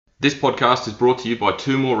This podcast is brought to you by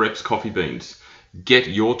 2 More Reps Coffee Beans. Get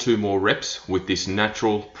your 2 more reps with this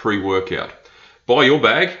natural pre-workout. Buy your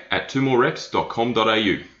bag at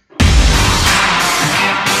 2morereps.com.au.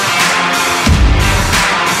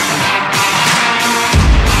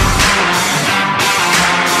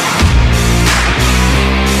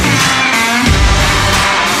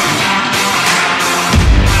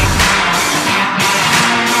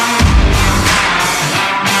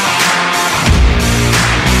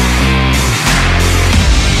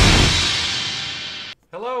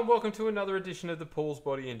 Welcome to another edition of the Paul's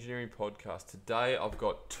Body Engineering Podcast. Today I've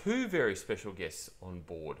got 2 very special guests on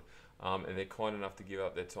board, and they're kind enough to give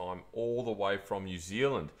up their time all the way from New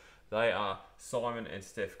Zealand. They are Simon and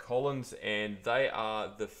Steph Collins, and they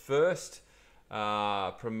are the first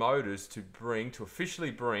promoters to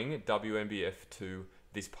officially bring WNBF to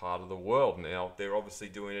this part of the world. Now, they're obviously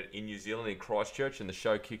doing it in New Zealand, in Christchurch, and the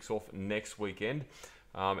show kicks off next weekend.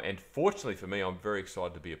 And fortunately for me, I'm very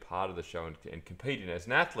excited to be a part of the show and competing as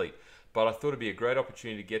an athlete. But I thought it'd be a great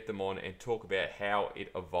opportunity to get them on and talk about how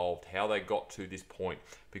it evolved, how they got to this point,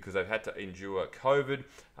 because they've had to endure COVID.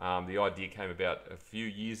 The idea came about a few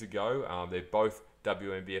years ago. They're both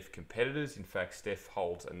WNBF competitors. In fact, Steph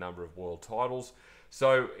holds a number of world titles.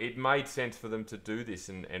 So it made sense for them to do this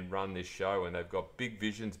and run this show. And they've got big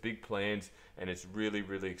visions, big plans, and it's really,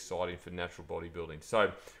 really exciting for natural bodybuilding.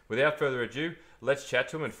 So without further ado, let's chat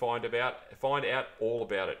to them and find out all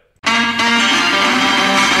about it.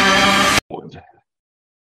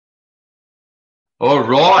 All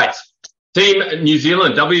right. Team New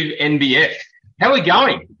Zealand, WNBF. How are we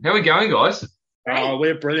going? Guys? Oh,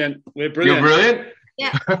 we're brilliant. You're brilliant?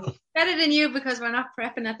 Yeah. Better than you because we're not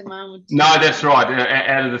prepping at the moment. No, that's right.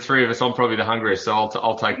 Out of the 3 of us, I'm probably the hungriest, so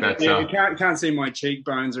I'll take that. Yeah, you can't see my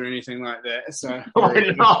cheekbones or anything like that. So I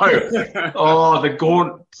know. Oh, the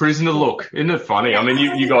gaunt prisoner look. Isn't it funny? I mean,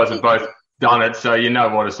 you guys have both done it, so you know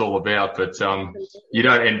what it's all about. But you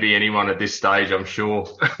don't envy anyone at this stage, I'm sure.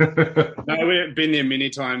 No, we've been there many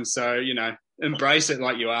times, so embrace it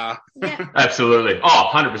like you are. Yeah. Absolutely. Oh,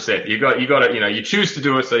 100%. You got to, you choose to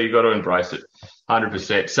do it, so you got to embrace it.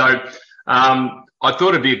 100%. So I thought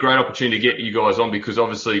it'd be a great opportunity to get you guys on because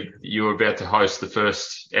obviously you're about to host the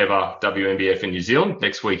first ever WNBF in New Zealand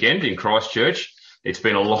next weekend in Christchurch. It's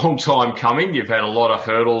been a long time coming. You've had a lot of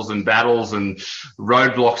hurdles and battles and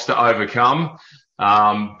roadblocks to overcome.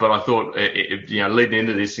 But I thought, leading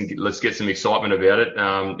into this, and let's get some excitement about it.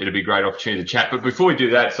 It'll be a great opportunity to chat. But before we do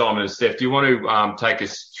that, Simon and Steph, do you want to take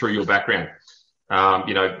us through your background?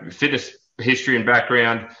 Fitness history and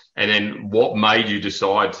background, and then what made you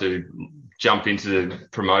decide to jump into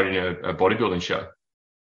promoting a bodybuilding show?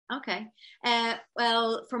 Okay.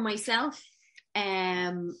 Well, for myself,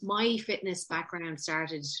 my fitness background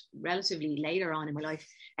started relatively later on in my life.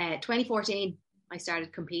 2014, I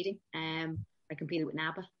started competing. I competed with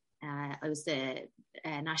NABA. I was the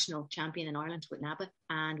national champion in Ireland with NABA.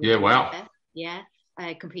 And with wow. Yeah.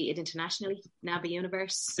 I competed internationally, NABA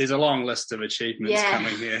Universe. There's a long list of achievements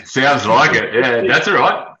coming here. Sounds like it. Yeah, that's all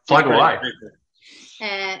right. Plug away.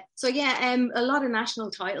 A lot of national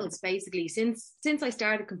titles basically since I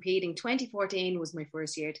started competing. 2014 was my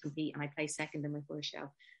first year to compete, and I placed second in my first show.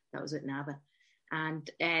 That was with NABA, and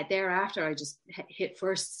thereafter I just hit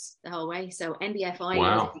firsts the whole way. So NBFI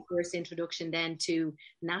was the first introduction then to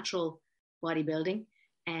natural bodybuilding.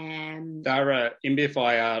 Dara,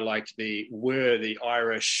 NBFI were the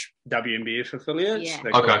Irish WNBF affiliates. Yeah.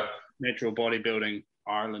 Okay. Natural Bodybuilding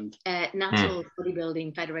Ireland. Natural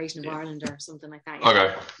Bodybuilding Federation of Ireland or something like that.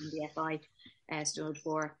 Okay. NBFI stood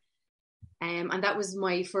for. And that was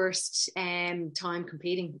my first time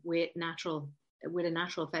competing with a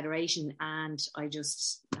natural federation, and I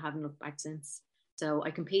just haven't looked back since. So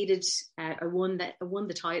I competed. I won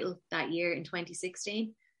the title that year in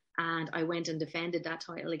 2016. And I went and defended that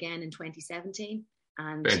title again in 2017.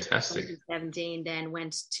 And fantastic. 2017 then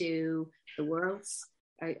went to the Worlds.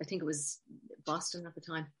 I think it was Boston at the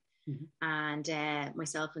time. Mm-hmm. And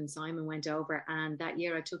myself and Simon went over. And that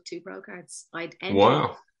year I took 2 pro cards. I'd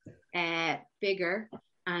entered bigger.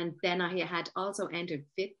 And then I had also entered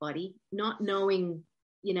Fit Body, not knowing,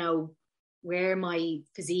 where my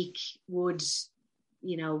physique would,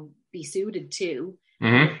 be suited to.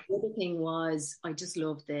 Mm-hmm. The other thing was I just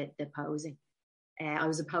loved the posing. I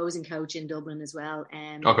was a posing coach in Dublin as well,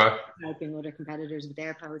 helping other competitors with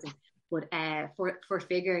their posing. But for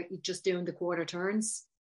figure, just doing the quarter turns,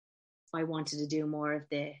 I wanted to do more of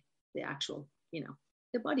the actual, the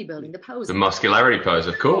bodybuilding, the posing, the muscularity pose,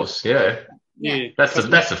 of course. Yeah. That's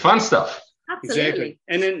the fun stuff. Absolutely. Exactly.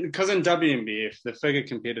 And then because in WNBF, the figure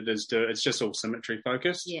competitors it's just all symmetry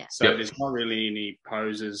focused. Yeah. So there's not really any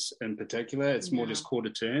poses in particular. It's more just quarter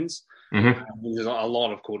turns. There's a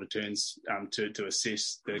lot of quarter turns to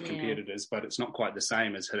assess the competitors, but it's not quite the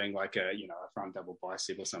same as hitting like a front double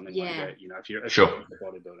bicep or something like that. If you're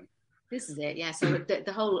bodybuilding. This is it, yeah. So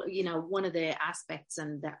the whole, one of the aspects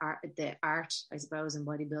and the art, I suppose, in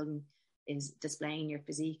bodybuilding is displaying your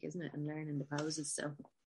physique, isn't it, and learning the poses.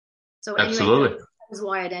 So anyway, absolutely, that was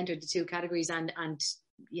why I'd entered the two categories, and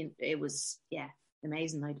it was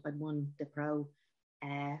amazing. I'd won the pro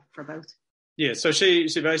for both. Yeah, so she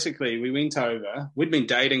basically, we went over. We'd been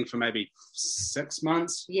dating for maybe 6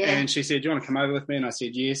 months, and she said, "Do you want to come over with me?" And I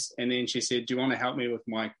said yes. And then she said, "Do you want to help me with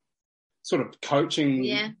my sort of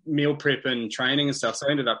coaching, meal prep and training and stuff?" So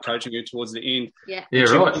I ended up coaching her towards the end. Yeah, she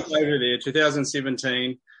right. Went over there,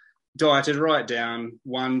 2017. Dieted right down,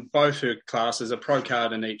 won both her classes, a pro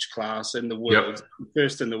card in each class in the world,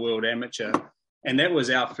 first in the world amateur, and that was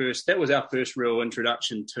our first real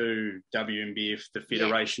introduction to WNBF, the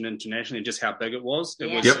Federation internationally, and just how big it was.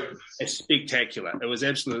 It was spectacular. It was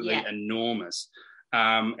absolutely enormous,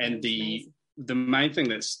 and the main thing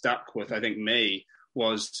that stuck with, I think, me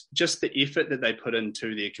was just the effort that they put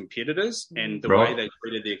into their competitors and the way they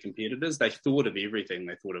treated their competitors. They thought of everything.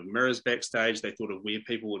 They thought of mirrors backstage. They thought of where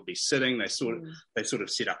people would be sitting. They sort of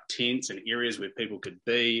set up tents and areas where people could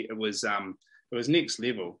be. It was next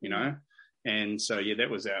level, And so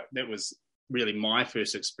that was really my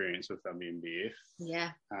first experience with WNBF.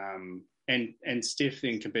 Yeah. And Steph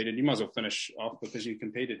then competed. You might as well finish off because you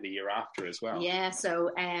competed the year after as well. Yeah.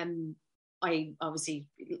 So I obviously,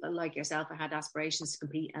 like yourself, I had aspirations to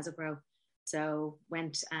compete as a pro. So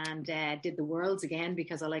went and did the Worlds again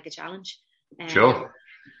because I like a challenge. Sure.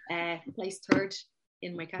 Placed third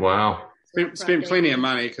in my category. Wow. Spent plenty of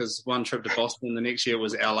money because one trip to Boston, the next year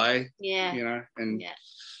was LA. Yeah.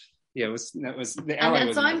 It was the LA. And then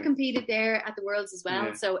was Simon amazing. competed there at the Worlds as well.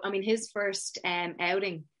 Yeah. So I mean, his first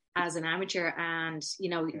outing as an amateur, and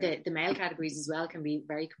the male categories as well can be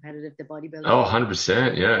very competitive. The bodybuilding. Oh,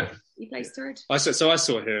 100%, yeah. He placed third. I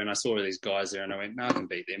saw her and I saw these guys there and I went, no, I can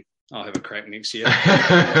beat them. I'll have a crack next year.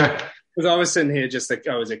 Because I was sitting here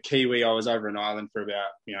I was a Kiwi. I was over in Ireland for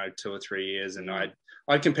about 2 or 3 years, and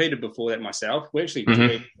I competed before that myself. We actually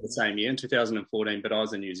competed the same year in 2014, but I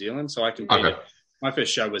was in New Zealand, so I competed. Okay. My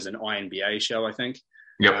first show was an INBA show, I think.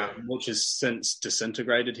 Which has since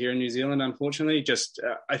disintegrated here in New Zealand, unfortunately.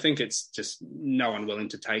 I think it's just no one willing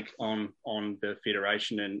to take on the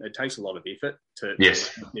federation, and it takes a lot of effort to run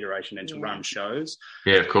the federation and to run shows.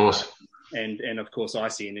 Yeah, of course. And of course,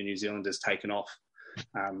 ICN in New Zealand has taken off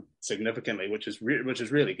significantly, which is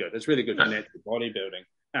really good. It's really good for natural bodybuilding.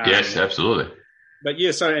 Yes, absolutely. But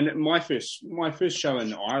and my first show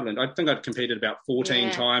in Ireland, I think I'd competed about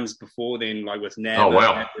 14 times before then, like with NAB,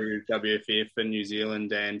 WFF in New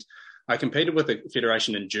Zealand, and I competed with a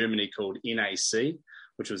federation in Germany called NAC,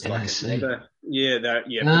 which was like another,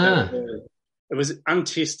 it was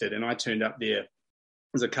untested, and I turned up there. There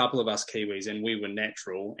was a couple of us Kiwis, and we were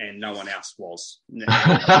natural, and no one else was.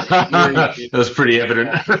 That was pretty evident.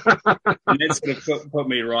 And that sort of put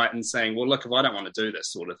me right in saying, well, look, if I don't want to do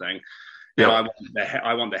this sort of thing, I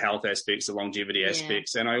want the health aspects, the longevity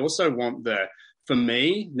aspects, and I also want for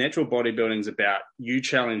me, natural bodybuilding is about you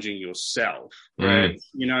challenging yourself. Right?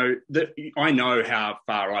 I know how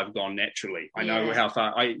far I've gone naturally. I know how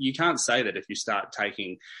far. You can't say that if you start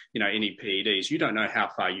taking, any PEDs, you don't know how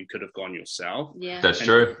far you could have gone yourself. Yeah, that's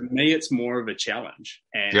true. For me, it's more of a challenge,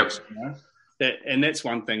 and that's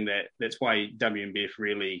one thing that's why WNBF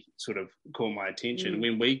really sort of caught my attention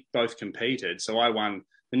when we both competed. So I won.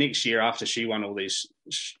 The next year after she won all these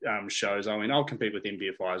shows, I went, I'll compete with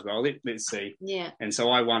MBFI as well. Let's see. Yeah. And so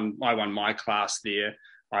I won my class there.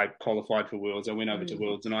 I qualified for Worlds. I went over to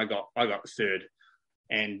Worlds and I got third.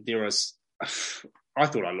 And there was, I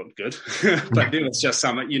thought I looked good, but there was just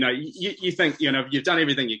some, you think, you've done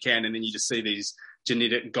everything you can, and then you just see these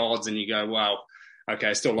genetic gods and you go, wow,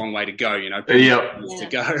 okay, still a long way to go, to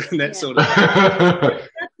go and that sort of thing.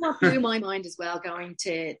 What blew my mind as well going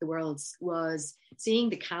to the Worlds was seeing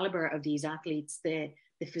the caliber of these athletes, the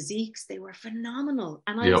physiques. They were phenomenal,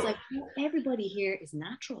 and I was like, everybody here is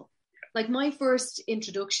natural. Like my first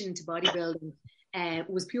introduction to bodybuilding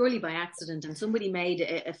was purely by accident, and somebody made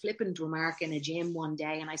a flippant remark in a gym one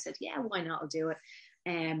day, and I said, yeah, why not, I'll do it,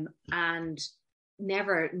 and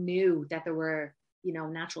never knew that there were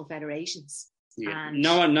natural federations. And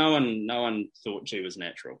no one thought she was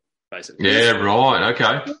natural, basically. Yeah, right.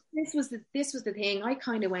 Okay. This was the thing. I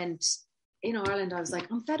kind of went in Ireland. I was like,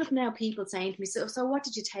 I'm fed up now. People saying to me, "So what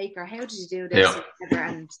did you take, or how did you do this?" Yeah. Or whatever.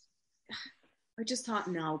 And I just thought,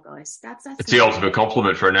 no, guys, that's it's the ultimate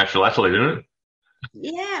compliment for a natural athlete, isn't it?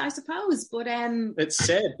 Yeah, I suppose, but it's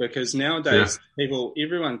sad because nowadays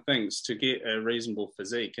everyone thinks to get a reasonable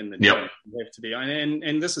physique in the gym, you have to be,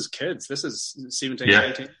 and this is kids, this is 17,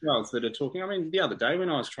 18-year-olds that are talking. I mean, the other day when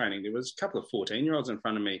I was training, there was a couple of 14-year-olds in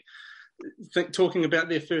front of me talking about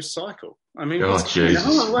their first cycle. I mean, Jesus.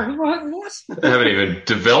 What? They haven't even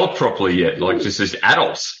developed properly yet, like just as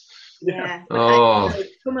adults. Yeah.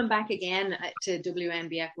 Coming back again to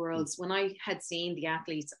WNBF Worlds, when I had seen the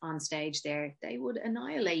athletes on stage there, they would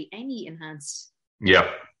annihilate any enhanced. Yep.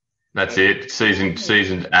 That's it.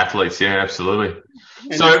 Seasoned athletes. Yeah, absolutely.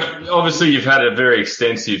 So obviously you've had a very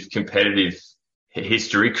extensive competitive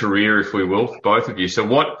career, if we will, both of you. So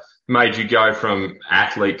what made you go from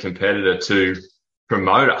athlete competitor to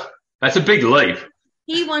promoter? That's a big leap.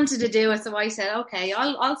 He wanted to do it, so I said, okay,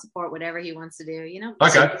 I'll support whatever he wants to do, you know.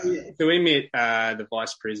 Okay. So we met the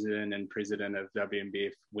vice president and president of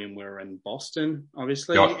WNBF when we were in Boston,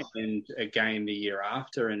 obviously, and again the year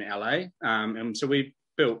after in LA. And so we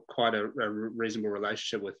built quite a reasonable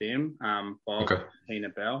relationship with them, Bob, Tina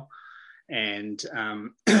Bell. And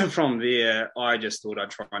from there, I just thought I'd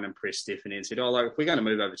try and impress Stephanie and said, if we're going to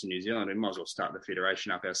move over to New Zealand, we might as well start the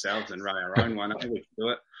federation up ourselves and run our own one. I think we can do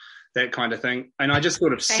it. That kind of thing. And I just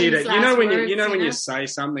sort of said it. When you say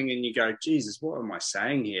something and you go, Jesus, what am I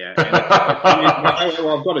saying here? And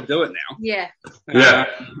I've got to do it now. Yeah.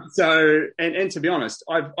 So, and to be honest,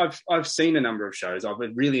 I've seen a number of shows. I've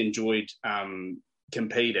really enjoyed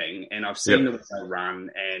competing, and I've seen the way they run,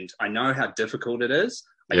 and I know how difficult it is.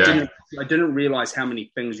 I didn't realize how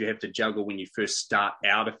many things you have to juggle when you first start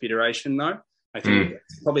out a federation, though. I think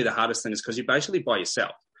probably the hardest thing is because you're basically by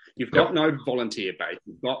yourself. You've got no volunteer base.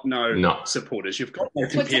 You've got no supporters. You've got no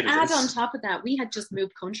competitors. But to add on top of that, we had just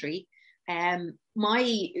moved country.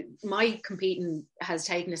 My competing has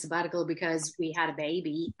taken a sabbatical because we had a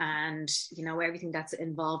baby, and you know everything that's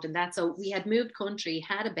involved in that. So we had moved country,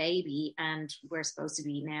 had a baby, and we're supposed to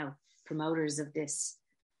be now promoters of this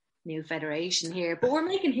new federation here. But we're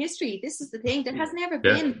making history. This is the thing. There has never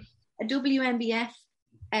been a WNBF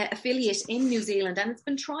affiliate in New Zealand, and it's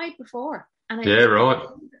been tried before. And it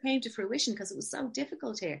came to fruition because it was so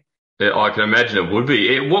difficult here. Yeah, I can imagine it would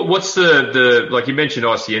be. What's the like you mentioned,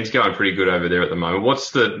 ICN's going pretty good over there at the moment.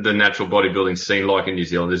 What's the natural bodybuilding scene like in New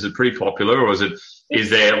Zealand? Is it pretty popular, or is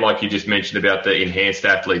there, like you just mentioned about the enhanced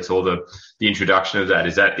athletes or the introduction of that?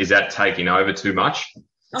 Is that taking over too much?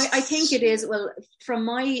 I think it is. Well, from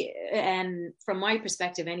my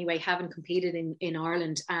perspective anyway, having competed in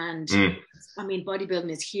Ireland, and I mean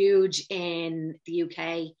bodybuilding is huge in the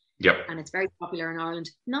UK. Yep. And it's very popular in Ireland.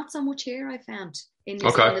 Not so much here, I found. In New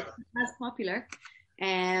Zealand, it's not as popular.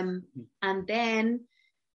 And then...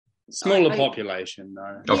 Smaller population,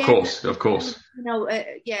 though. Of course. You know,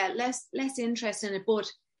 less interest in it.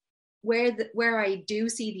 But where I do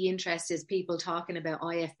see the interest is people talking about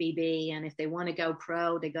IFBB, and if they want to go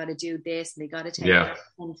pro, they got to do this, and they got to take that.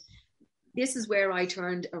 And this is where I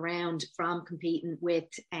turned around from competing with...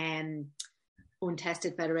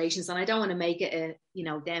 untested federations, and I don't want to make it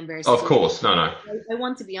them versus. Of course, no. I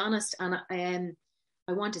want to be honest, and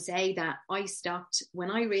I want to say that I stopped when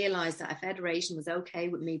I realised that a federation was okay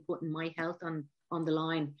with me putting my health on the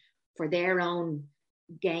line for their own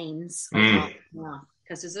gains.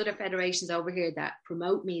 Because there's other federations over here that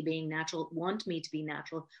promote me being natural, want me to be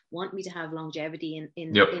natural, want me to have longevity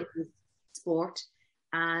in sport,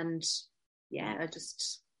 and I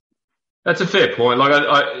just. That's a fair point. Like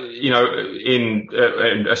in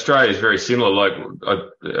Australia is very similar. Like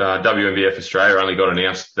WNBF Australia only got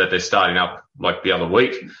announced that they're starting up like the other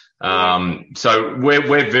week. So we're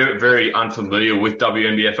very, very unfamiliar with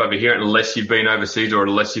WNBF over here unless you've been overseas or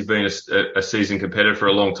unless you've been a seasoned competitor for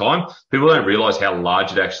a long time. People don't realise how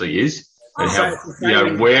large it actually is and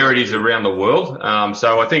how where it is around the world.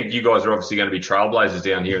 So I think you guys are obviously going to be trailblazers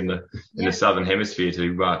down here in the Southern Hemisphere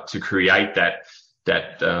to create that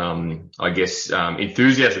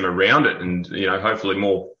enthusiasm around it, and hopefully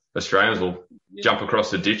more Australians will jump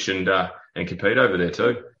across the ditch and compete over there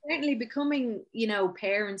too. Certainly becoming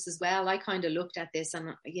parents as well. I kind of looked at this,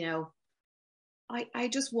 and I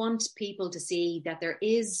just want people to see that there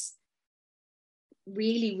is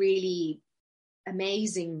really, really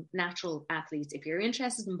amazing natural athletes. If you're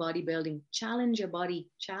interested in bodybuilding, challenge your body,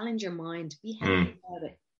 challenge your mind, be happy about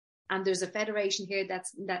it. And there's a federation here that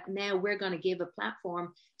now we're going to give a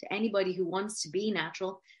platform to anybody who wants to be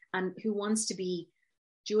natural and who wants to be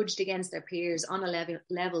judged against their peers on a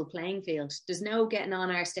level playing field. There's no getting on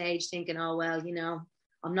our stage thinking, oh, well,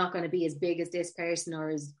 I'm not going to be as big as this person or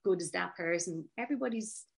as good as that person.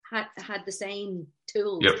 Everybody's had the same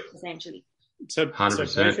tools, essentially. So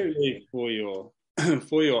 100%. basically for your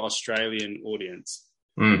Australian audience,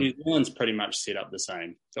 New Zealand's pretty much set up the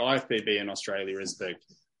same. So IFBB in Australia is big.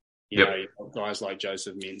 You know, you've got guys like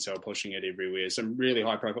Joseph Mensel pushing it everywhere. Some really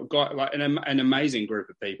high profile guy, like an amazing group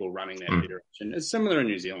of people running that federation. It's similar in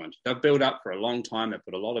New Zealand. They've built up for a long time. They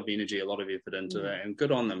put a lot of energy, a lot of effort into it, and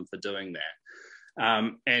good on them for doing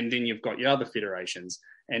that. And then you've got your other federations.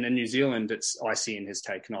 And in New Zealand, it's ICN has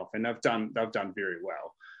taken off, and they've done very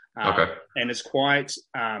well. And it's quite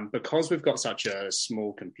because we've got such a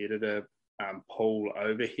small competitor pool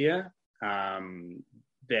over here.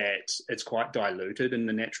 That it's quite diluted in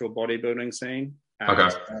the natural bodybuilding scene. So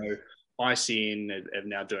ICN are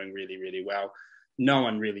now doing really, really well. No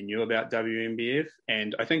one really knew about WNBF.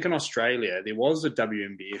 And I think in Australia, there was a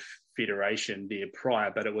WNBF federation there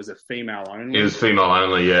prior, but it was a female only. It was female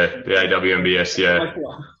only, yeah. The AWNBS, yeah.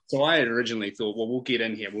 So I had originally thought, well, we'll get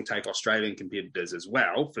in here. We'll take Australian competitors as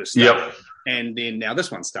well for start. And then now this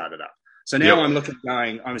one started up. So now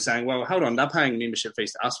I'm saying, well, hold on, they're paying membership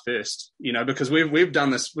fees to us first, you know, because we've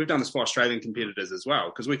done this for Australian competitors as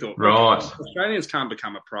well, because we thought, Australians can't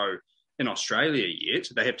become a pro in Australia yet.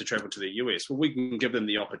 They have to travel to the US. Well, we can give them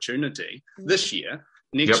the opportunity this year.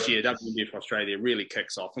 Next year, WNBF Australia really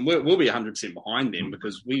kicks off, and we'll be 100% behind them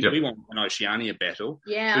because we want an Oceania battle.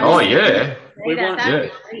 Yeah. We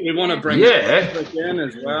want to bring in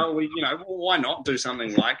as well. Why not do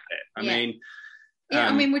something like that?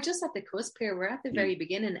 I mean, we're just at the cusp here. We're at the very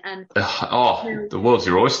beginning, and the world's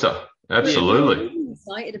your oyster. Absolutely. I'm really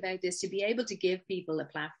excited about this, to be able to give people a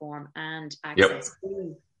platform and access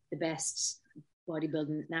to the best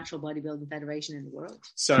natural bodybuilding federation in the world.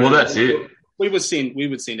 So, that's it. We would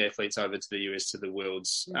send athletes over to the US to the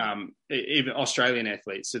Worlds, even Australian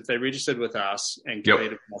athletes. If they registered with us and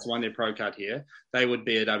competed with us, won their pro card here, they would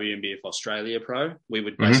be a WNBF Australia pro. We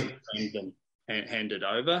would basically send them hand it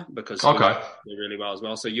over because they do really well as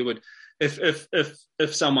well. So you would,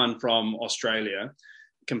 if someone from Australia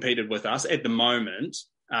competed with us at the moment,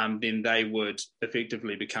 then they would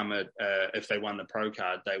effectively become if they won the pro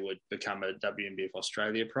card, they would become a WNBF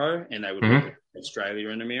Australia pro, and they would work with Australia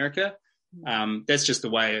and America. That's just the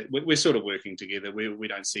way we're sort of working together. We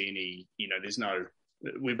don't see any, there's no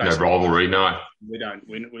rivalry. No, we don't.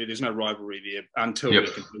 There's no rivalry there until we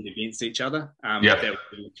compete against each other. Until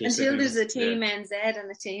there's a team NZ and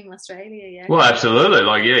a team Australia. Yeah. Well, absolutely.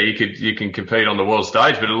 You can compete on the world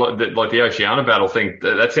stage, but like the Oceania battle thing,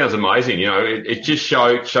 that sounds amazing. It just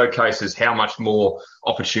showcases how much more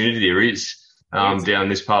opportunity there is down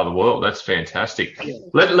this part of the world. That's fantastic. Yeah.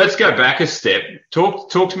 Let's go back a step. Talk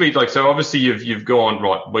to me. So obviously you've gone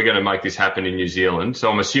right. We're going to make this happen in New Zealand. So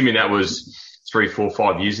I'm assuming that was 3, 4,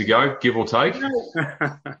 5 years ago, give or take?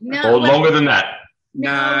 No, longer than that?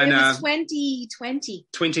 No. It was 2020.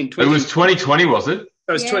 2020. It was 2020, was it?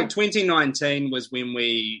 It was 2019 was when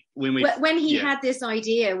he had this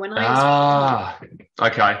idea. When I was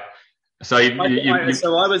okay. So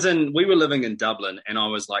we were living in Dublin, and I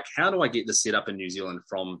was like, how do I get this set up in New Zealand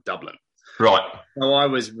from Dublin? Right. So I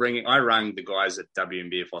rang the guys at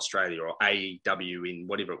WNBF Australia or AWN,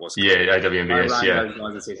 whatever it was called. Yeah, AWNBS, I rang those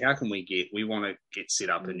guys and said, how can we want to get set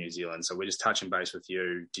up in New Zealand? So we're just touching base with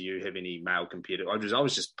you. Do you have any male competitors? I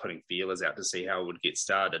was just putting feelers out to see how it would get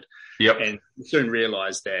started. Yep. And soon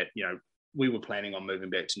realised that, we were planning on moving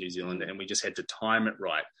back to New Zealand, and we just had to time it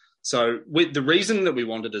right. So the reason that we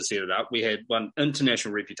wanted to set it up, we had one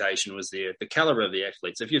international reputation was there, the caliber of the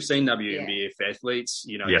athletes. If you've seen WNBF athletes,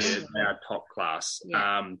 they are top class.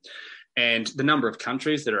 Yeah. And the number of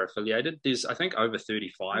countries that are affiliated, there's, I think, over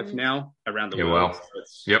 35 now around the world.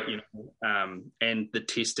 Well. And the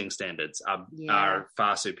testing standards are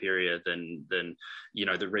far superior than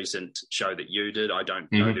the recent show that you did. I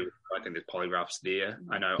don't know. I think there's polygraphs there.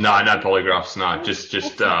 I know. No polygraphs. No, just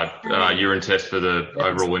urine test for the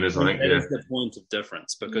overall winners. I think that is the point of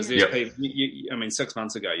difference, because there's people. 6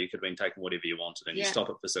 months ago you could have been taking whatever you wanted, and you stop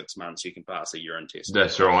it for 6 months, you can pass a urine test.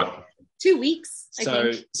 That's right. 2 weeks.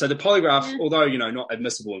 So the polygraph, although not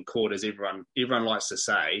admissible in court, as everyone likes to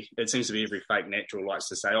say, it seems to be every fake natural likes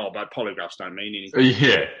to say, but polygraphs don't mean anything.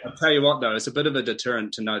 Yeah. I'll tell you what though, it's a bit of a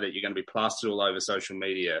deterrent to know that you're going to be plastered all over social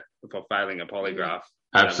media for failing a polygraph.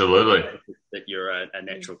 Absolutely. That you're a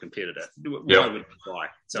natural competitor. Why would you try?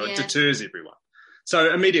 So it deters everyone.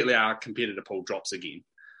 So immediately our competitor pool drops again.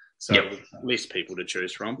 So less people to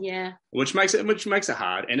choose from. Yeah. Which makes it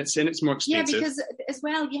hard, and it's more expensive. Yeah, because as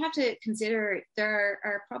well you have to consider there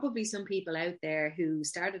are probably some people out there who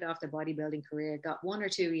started off their bodybuilding career, got 1 or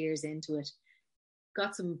 2 years into it,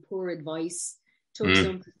 got some poor advice, took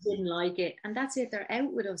something, didn't like it, and that's it. They're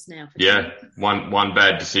out with us now. Yeah, one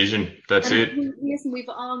bad decision. That's it. Listen, we've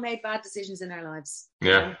all made bad decisions in our lives.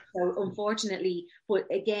 Yeah. So unfortunately, but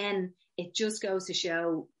again, it just goes to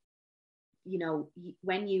show,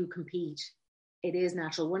 when you compete, it is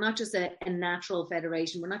natural. We're not just a natural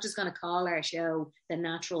federation. We're not just going to call our show the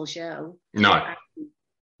natural show. No.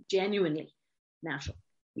 Genuinely natural.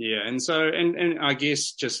 Yeah, and so and I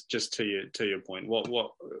guess just to your point,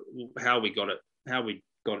 how we got it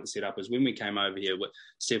set up is when we came over here.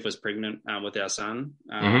 Steph was pregnant with our son,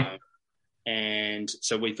 and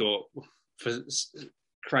so we thought,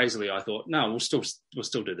 crazily, I thought, no, we'll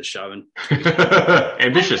still do the show and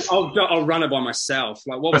ambitious. I'll run it by myself.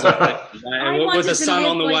 Like, what was I thinking? With the son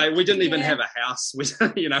on the way, we didn't even have a house. We just.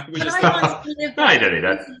 No, you don't need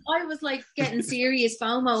that. I was like getting serious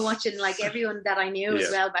FOMO watching like everyone that I knew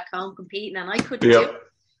as well back home competing, and I couldn't do it.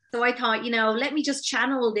 So I thought, let me just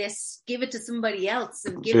channel this, give it to somebody else,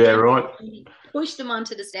 and push them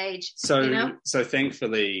onto the stage. So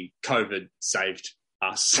thankfully, COVID saved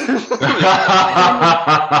us. Let's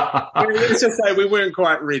just say we weren't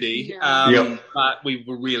quite ready, but we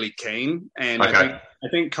were really keen. And I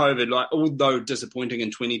think COVID, like, although disappointing in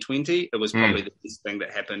 2020, it was probably the best thing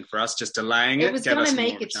that happened for us, just delaying it. It was going to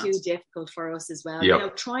make it too difficult for us as well.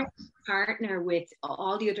 Try to partner with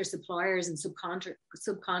all the other suppliers and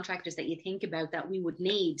subcontractors that you think about that we would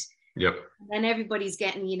need. Yep. And then everybody's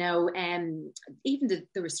getting, even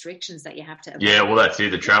the restrictions that you have to. Yeah, well, that's it.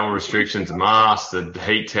 The travel restrictions, the masks, the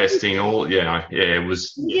heat testing, all. It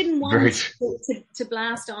was. We didn't want to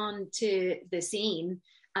blast on to the scene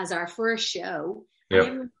as our first show. Yep. And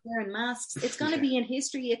everyone's wearing masks. It's going to be in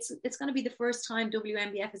history. It's going to be the first time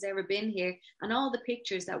WNBF has ever been here, and all the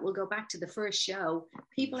pictures that will go back to the first show,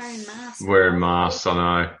 people are in masks. Wearing masks, I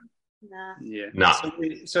know. Nah. Yeah. Nah.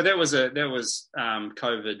 So that was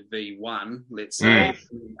COVID V1. Let's say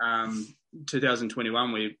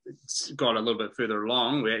 2021 we got a little bit further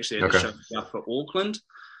along. We actually had a show stuff for Auckland.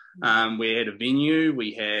 We had a venue.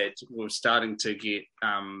 We were starting to get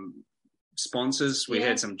sponsors. We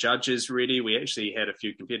had some judges ready. We actually had a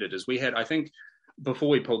few competitors. We had, I think, before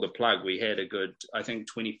we pulled the plug, we had a good,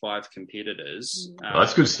 25 competitors.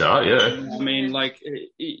 That's a good start, yeah. I mean, like,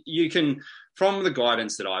 you can, from the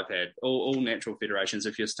guidance that I've had, all natural federations,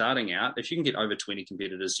 if you're starting out, if you can get over 20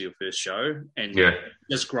 competitors to your first show, and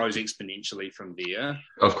this grows exponentially from there.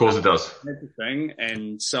 Of course it does. That's the thing.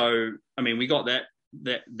 And so, I mean, we got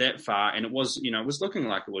that far, and it was, it was looking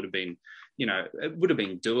like it would have been, it would have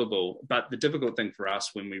been doable. But the difficult thing for us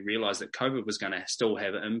when we realised that COVID was going to still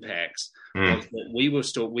have impacts was that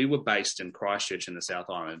we were based in Christchurch in the South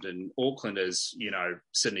Island, and Auckland is,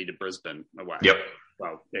 Sydney to Brisbane away. Yep.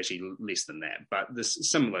 Well, actually less than that, but this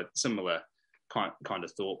similar kind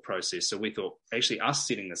of thought process. So we thought actually us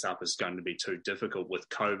setting this up is going to be too difficult with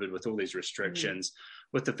COVID, with all these restrictions,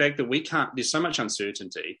 with the fact that there's so much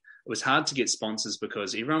uncertainty. It was hard to get sponsors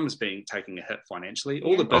because everyone was taking a hit financially.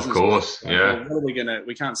 All the business, of course, what are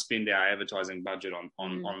we can't spend our advertising budget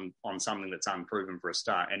on something that's unproven for a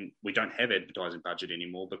start, and we don't have advertising budget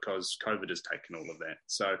anymore because COVID has taken all of that.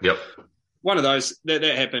 So one of those that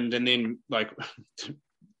happened, and then like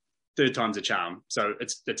third time's a charm. So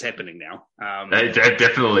it's happening now. It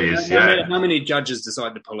definitely is. How many judges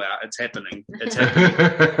decide to pull out? It's happening. It's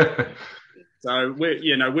happening. So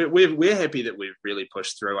we're happy that we've really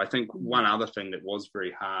pushed through. I think one other thing that was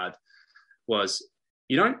very hard was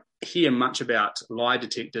you don't hear much about lie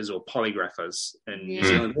detectors or polygraphers in New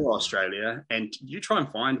Zealand or Australia, and you try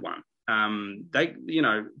and find one. They,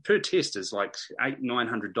 per test is like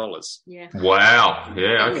 $800-900. Yeah. Wow.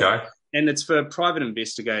 Yeah. Okay. And it's for private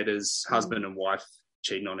investigators, husband and wife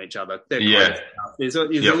cheating on each other. There's a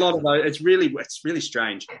lot of those. It's really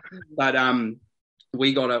strange. But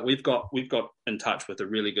we've got in touch with a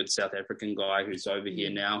really good South African guy who's over here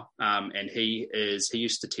now. And he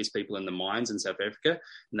used to test people in the mines in South Africa,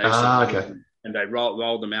 and they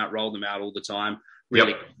roll them out all the time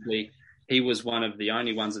really quickly. He was one of the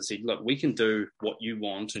only ones that said, look, we can do what you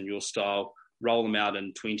want in your style, roll them out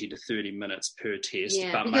in 20 to 30 minutes per test,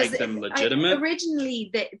 but make them legitimate. Originally,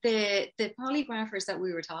 the polygraphers that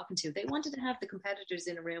we were talking to, they wanted to have the competitors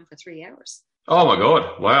in a room for 3 hours. Oh, my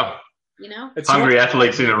God. Wow. Hungry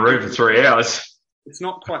athletes in a room for 3 hours. It's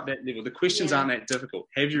not quite that level. The questions aren't that difficult.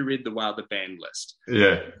 Have you read the Wilder band list?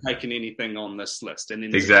 Yeah. Taken anything on this list? And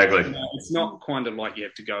then exactly. It's not kind of like you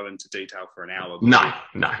have to go into detail for an hour. No.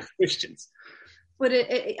 Questions. But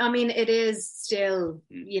it is still,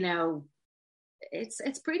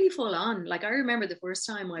 it's pretty full on. Like I remember the first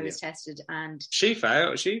time I was tested, and she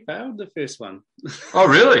failed the first one. Oh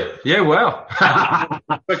really? Yeah, wow.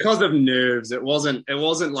 Because of nerves. It wasn't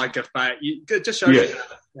like a fail. It just shows you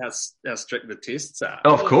how strict the tests are.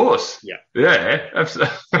 Of course. Yeah,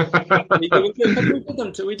 absolutely.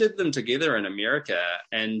 we did them together in America,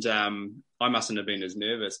 and I mustn't have been as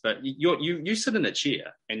nervous. But you sit in a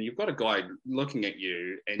chair, and you've got a guy looking at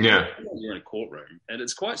you, and you're in a courtroom, and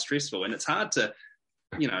it's quite stressful, and it's hard to,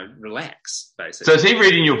 relax, basically. So is he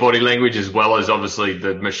reading your body language as well as obviously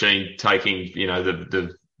the machine taking,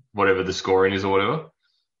 the whatever the scoring is or whatever?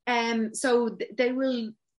 So they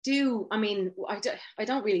will do. I mean, I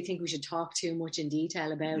don't really think we should talk too much in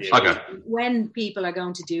detail about when people are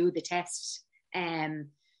going to do the test.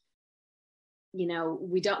 We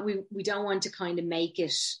don't want to kind of make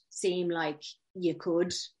it seem like you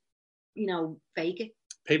could, fake it.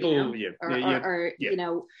 People, you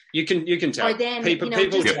can tell. Or then, people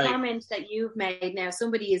just a comment that you've made. Now,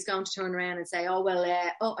 somebody is going to turn around and say, "Oh well,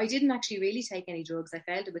 I didn't actually really take any drugs. I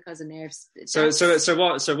failed it because of nerves." So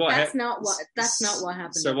what? That's not what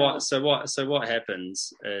happens. So what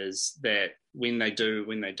happens is that when they do,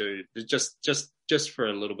 just for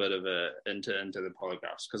a little bit of into the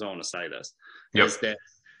polygraphs, because I want to say this, is that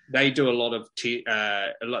they do a lot of they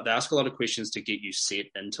ask a lot of questions to get you set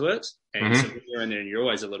into it, and so when you're in there and you're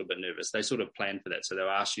always a little bit nervous, they sort of plan for that. So they'll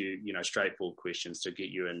ask you, straightforward questions to get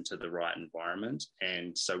you into the right environment.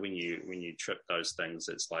 And so when you trip those things,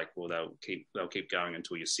 it's like, well, they'll keep going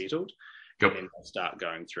until you're settled, and then they'll start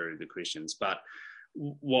going through the questions. But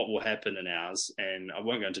what will happen in ours, and I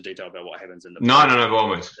won't go into detail about what happens in the no,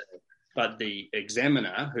 almost. But the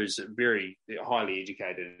examiner, who's a very highly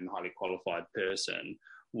educated and highly qualified person,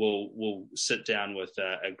 will sit down with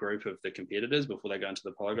a group of the competitors before they go into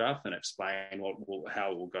the polygraph and explain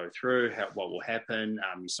how it will go through, what will happen.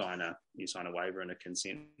 You sign a waiver and a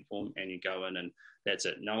consent form, and you go in, and that's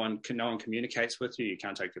it. No one communicates with you. You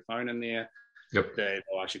can't take your phone in there. Yep.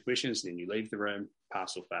 They'll ask you questions, and then you leave the room,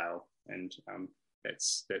 pass or fail, and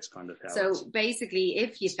that's kind of how. So basically,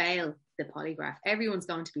 if you fail the polygraph, everyone's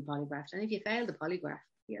going to be polygraphed, and if you fail the polygraph,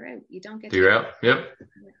 you're out. You don't get. You're out. Yep.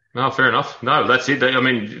 No, fair enough. No, that's it. I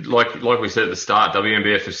mean, like we said at the start,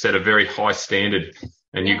 WNBF has set a very high standard,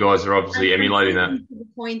 and you guys are obviously emulating that. To the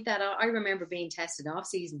point that I remember being tested off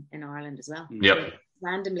season in Ireland as well. Yep.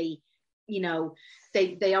 Randomly,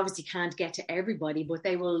 they obviously can't get to everybody, but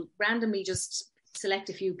they will randomly just select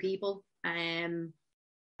a few people, and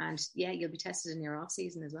you'll be tested in your off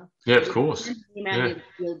season as well. Yeah, of course.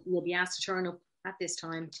 You'll be asked to turn up at this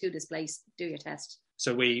time to this place, do your test.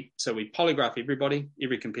 So we polygraph everybody,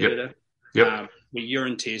 every competitor. Yep. We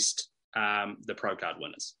urine test the pro card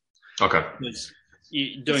winners. Okay. It's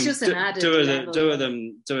just an added level.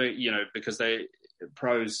 Because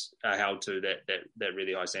pros are held to that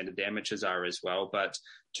really high standard. The amateurs are as well, but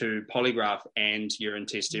to polygraph and urine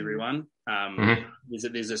test everyone,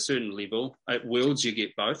 there's a certain level. At Worlds, you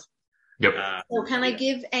get both. Yep. So can I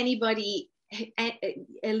give anybody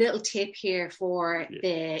a little tip here for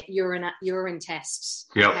the urine tests?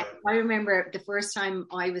 Yeah. I remember the first time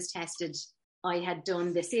I was tested, I had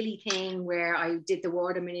done the silly thing where I did the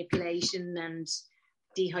water manipulation and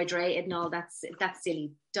dehydrated and all. That's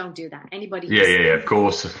silly. Don't do that. Anybody? Yeah, of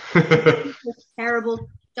course. It's terrible.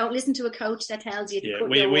 Don't listen to a coach that tells you.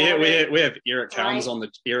 We have Eric Helms on the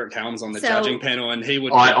judging panel, and he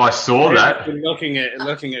would. I saw that. Looking at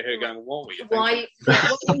her, going, "What were you thinking?" Why?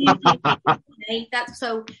 That's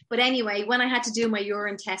so. But anyway, when I had to do my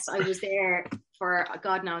urine test, I was there for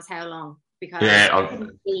God knows how long because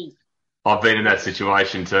I've been in that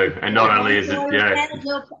situation too, and not only is it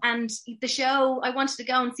and the show, I wanted to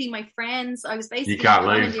go and see my friends. I was basically you can't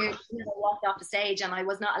leave. I walked off the stage, and I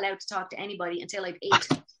was not allowed to talk to anybody until I'd ate.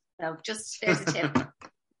 So just there's a tip.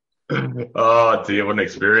 Oh dear, what an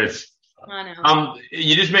experience! I know.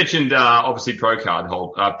 You just mentioned obviously pro cards.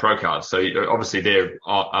 So obviously they're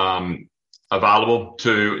available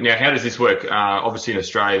to now. How does this work? Obviously in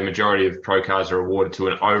Australia, the majority of pro cards are awarded to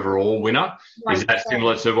an overall winner. Right. Is that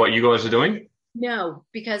similar to what you guys are doing? No,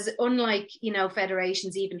 because unlike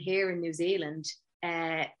federations, even here in New Zealand,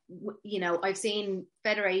 I've seen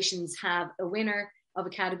federations have a winner of a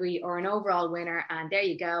category or an overall winner, and there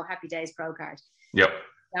you go, happy days pro card. Yep.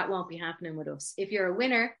 That won't be happening with us. If you're a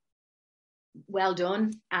winner, well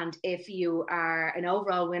done, and if you are an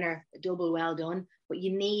overall winner, double well done. But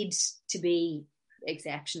you need to be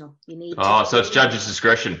exceptional. You need. So it's judges'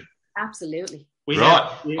 discretion. Absolutely.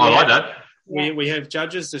 I like that. we have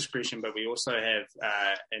judges' discretion, but we also have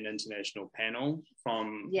an international panel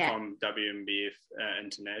from WNBF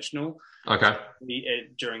International. Okay.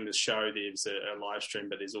 During the show, there's a live stream,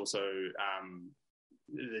 but there's also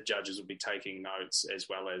the judges will be taking notes, as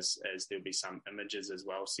well as there'll be some images as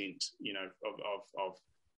well sent,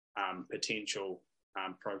 of potential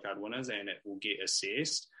pro card winners, and it will get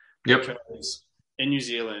assessed. Yep. Because in New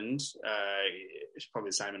Zealand, it's probably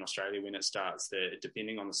the same in Australia when it starts.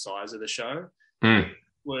 Depending on the size of the show,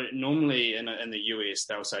 well, normally in the US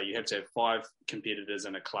they'll say you have to have 5 competitors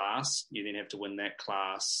in a class. You then have to win that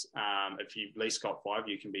class. If you've at least got 5,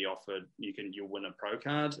 you can be offered. You'll win a pro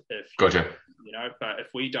card. Gotcha. But if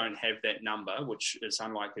we don't have that number, which is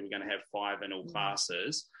unlikely, we're going to have 5 in all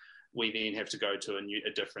classes. We then have to go to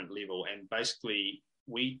a different level. And basically,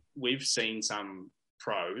 we've seen some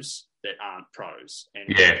pros that aren't pros.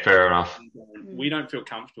 And fair enough. We don't feel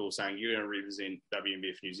comfortable saying you're going to represent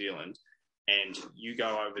WNBF New Zealand, and you go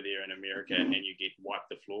over there in America and you get wiped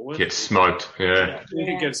the floor with. Get smoked, I think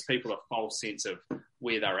it gives people a false sense of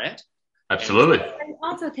where they're at. Absolutely. I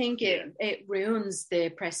also think it ruins the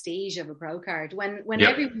prestige of a pro card when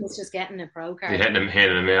everyone was just getting a pro card. You're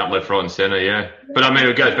handing them out left, right, and centre. But I mean,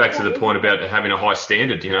 it goes back to the point about having a high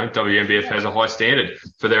standard. WNBF has a high standard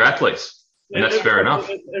for their athletes. And that's fair enough.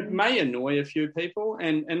 It may annoy a few people,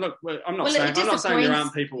 and look, I'm not saying there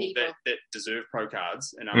aren't people. That deserve pro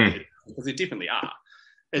cards, because there definitely are.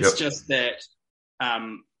 It's just that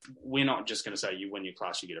we're not just going to say you win your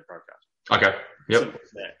class, you get a pro card. Okay. Yep.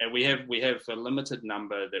 And we have a limited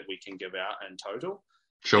number that we can give out in total.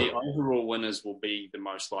 Sure. The overall winners will be the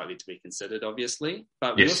most likely to be considered, obviously,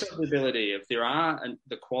 but we also have the ability, if there are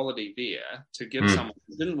the quality there, to give someone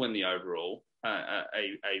who didn't win the overall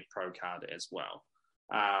a pro card as well.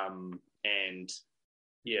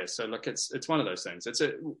 So look, it's one of those things. It's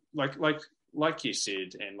like you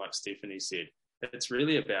said, and like Stephanie said, it's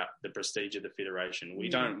really about the prestige of the federation. We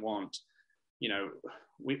don't want,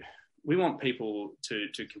 we want people to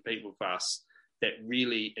compete with us that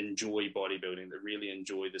really enjoy bodybuilding, that really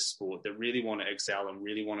enjoy the sport, that really want to excel and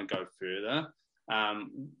really want to go further.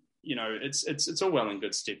 It's all well and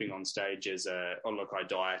good stepping on stage as look, I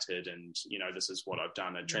dieted and, this is what I've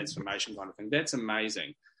done, a transformation kind of thing. That's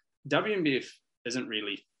amazing. WNBF isn't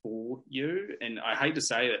really for you. And I hate to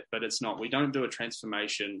say it, but it's not. We don't do a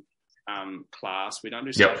transformation class. We don't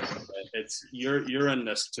do stuff like that. It's you're in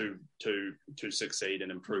this to succeed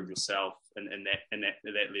and improve yourself in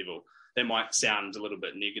that level. That might sound a little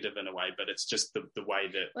bit negative in a way, but it's just the way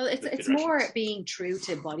that. Well, it's more being true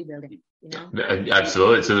to bodybuilding,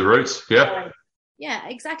 Absolutely, to the roots. Yeah,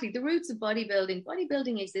 exactly. The roots of bodybuilding.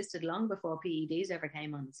 Bodybuilding existed long before PEDs ever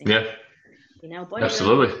came on the scene. Yeah. Bodybuilding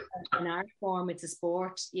Absolutely. is an art form. It's a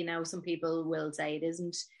sport. Some people will say it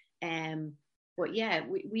isn't. But yeah,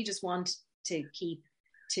 we just want to keep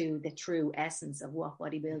to the true essence of what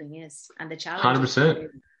bodybuilding is and the challenge. 100%.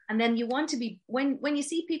 And then you want to be, when you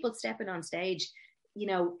see people stepping on stage,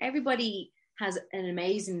 everybody has an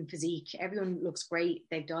amazing physique. Everyone looks great.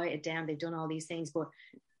 They've dieted down. They've done all these things. But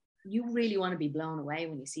you really want to be blown away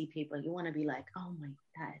when you see people. You want to be like, oh my,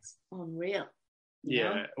 that's unreal.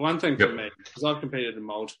 One thing for me, because I've competed in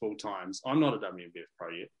multiple times. I'm not a WNBF pro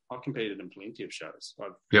yet. I've competed in plenty of shows.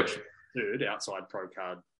 I've third outside pro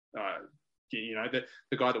card. The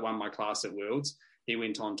guy that won my class at Worlds, he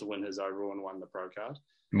went on to win his overall and won the pro card.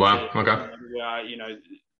 Wow. Okay.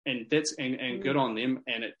 And that's and good on them.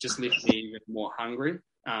 And it just left me even more hungry.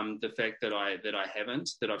 The fact that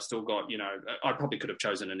I've still got, I probably could have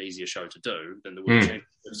chosen an easier show to do than the World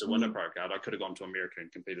Championships to win a pro card. I could have gone to America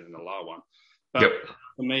and competed in a lower one. But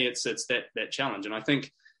for me, it's that challenge. And I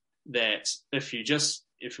think that if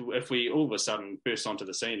we all of a sudden burst onto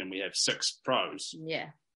the scene and we have 6 pros. Yeah.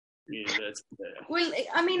 That's, well,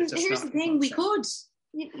 I mean, here's the thing. We could.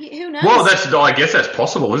 Who knows? Well, I guess that's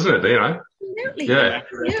possible, isn't it? Absolutely. Yeah.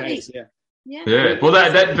 Absolutely. Yeah. Well,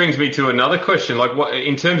 that brings me to another question. Like, what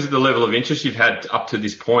in terms of the level of interest you've had up to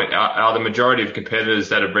this point, are the majority of competitors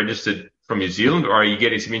that have registered from New Zealand, or are you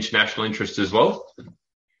getting some international interest as well?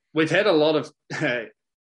 We've had a lot of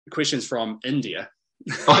questions from India.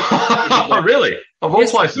 Oh, really? Of all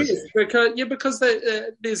places? Yes, because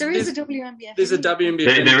there is a WNBF. There's a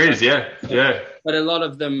WNBF. There is, yeah. But a lot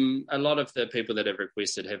of the people that have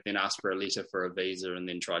requested have then asked for a letter for a visa and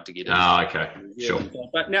then tried to get it. Oh, okay. Sure.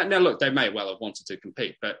 But now, look, they may well have wanted to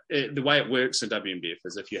compete, but the way it works in WNBF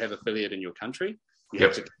is if you have affiliate in your country, you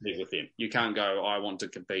have to compete with them. You can't go, I want to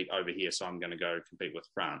compete over here, so I'm going to go compete with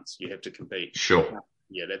France. You have to compete. Sure.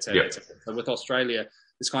 Yeah, that's how that's it. So with Australia,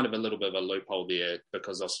 there's kind of a little bit of a loophole there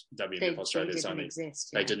because WNBF Australia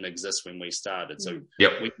didn't exist when we started. So we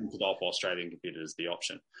wanted to offer Australian competitors the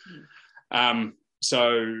option.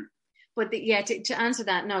 But to answer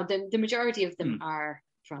that, no, the majority of them are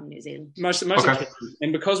from New Zealand. Most Okay.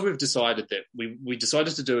 and because we've decided that we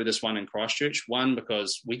decided to do this one in Christchurch, one,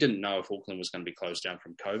 because we didn't know if Auckland was going to be closed down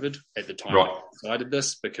from COVID at the time we decided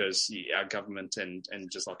this, because our government and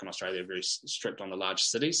just like in Australia are very strict on the large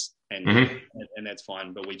cities, and that's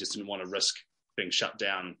fine, but we just didn't want to risk being shut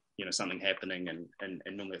down, something happening, and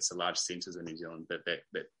normally it's the large centres in New Zealand that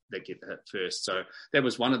get hit first. So that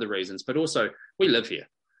was one of the reasons, but also we live here.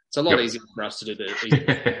 It's a lot easier for us to do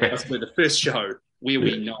the first show where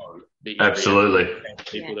we know that absolutely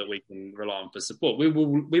people that we can rely on for support. We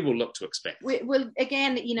will look to expand. Well,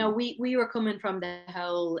 again, we were coming from the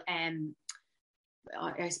whole,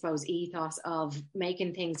 I suppose, ethos of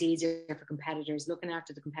making things easier for competitors, looking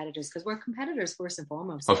after the competitors, because we're competitors first and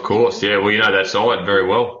foremost. Of course, yeah. Well, that side very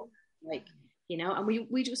well. And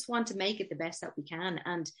we just want to make it the best that we can.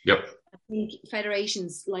 And I think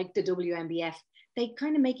federations like the WNBF, they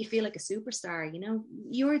kind of make you feel like a superstar.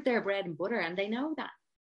 You're their bread and butter, and they know that.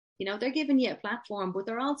 They're giving you a platform, but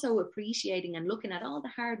they're also appreciating and looking at all the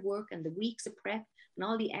hard work and the weeks of prep and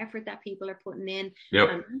all the effort that people are putting in.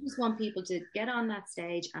 And you just want people to get on that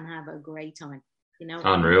stage and have a great time.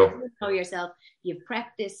 Unreal. You know yourself, you've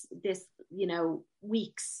prepped this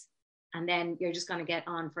weeks, and then you're just going to get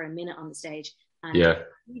on for a minute on the stage. And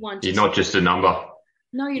you're not just a number.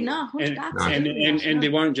 No, you're not. And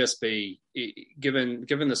there won't just be, given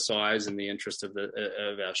the size and the interest of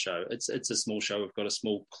our show. It's a small show. We've got a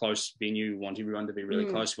small, close venue. We want everyone to be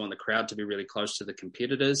really close. We want the crowd to be really close to the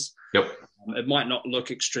competitors. It might not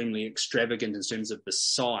look extremely extravagant in terms of the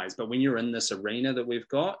size, but when you're in this arena that we've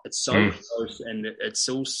got, it's so close, and it's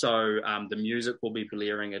also the music will be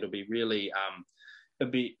blaring. It'll be really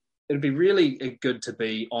it'd be really good to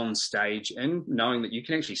be on stage and knowing that you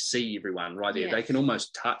can actually see everyone right there. Yes. They can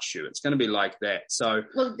almost touch you. It's going to be like that. So,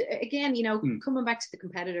 well, again, coming back to the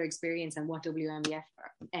competitor experience and what WNBF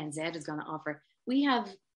NZ is going to offer, we have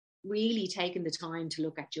really taken the time to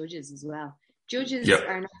look at judges as well. Judges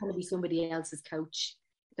are not going to be somebody else's coach.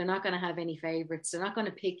 They're not going to have any favorites. They're not going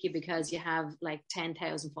to pick you because you have like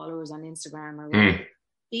 10,000 followers on Instagram or whatever.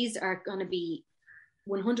 These are going to be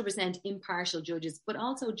 100% impartial judges, but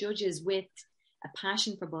also judges with a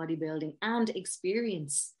passion for bodybuilding and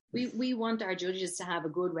experience. We want our judges to have a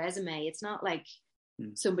good resume. It's not like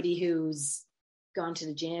somebody who's gone to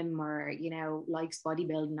the gym or likes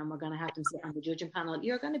bodybuilding and we're going to have them sit on the judging panel.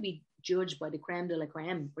 You're going to be judged by the creme de la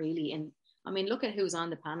creme, really. And I mean, look at who's on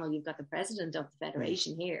the panel. You've got the president of the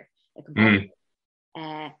federation here,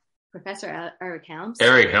 Professor Eric Helms.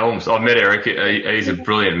 Eric Helms. I've met Eric. He's a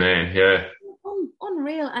brilliant man. Yeah.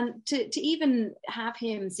 Unreal. And to even have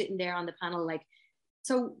him sitting there on the panel,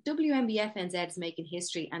 so WNBF NZ is making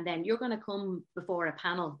history, and then you're going to come before a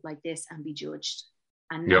panel like this and be judged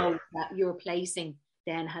and know that your placing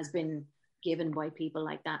then has been given by people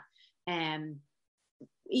like that.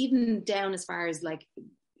 Even down as far as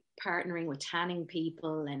partnering with tanning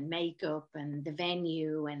people and makeup and the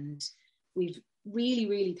venue, and we've really,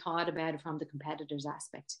 really thought about it from the competitors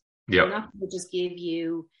aspect. We're not going to just give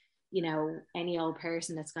you any old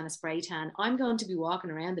person that's going to spray tan. I'm going to be walking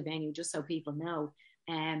around the venue just so people know.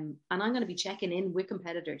 And I'm going to be checking in with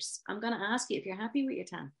competitors. I'm going to ask you if you're happy with your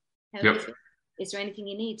tan. Is there anything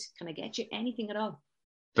you need? Can I get you anything at all?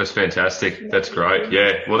 That's fantastic. That's great.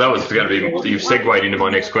 Yeah. Well, that was going to be, you've segued into my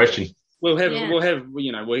next question. We're going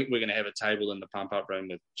to have a table in the pump up room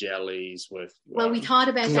with jellies, with we thought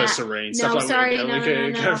about glycerine, that. No, stuff sorry, like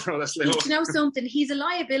that. No. Go this level. You know something? He's a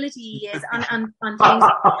liability. He is on things.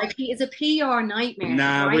 He is a PR nightmare.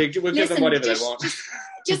 Nah, right? we'll give them whatever they want.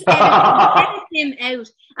 Just edit him out.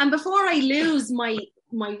 And before I lose my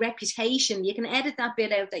reputation, you can edit that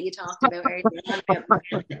bit out that you talked about earlier about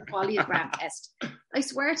the polygraph test. I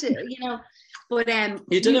swear to but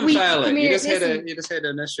you didn't fail it. You just had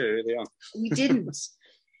an issue early on. We didn't,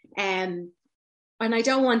 and I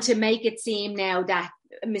don't want to make it seem now that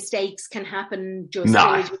mistakes can happen just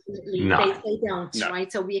legitimately. They don't, right?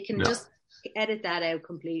 So we can just edit that out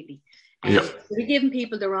completely. We're giving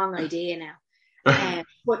people the wrong idea now.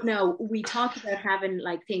 But no, we talked about having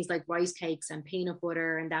things like rice cakes and peanut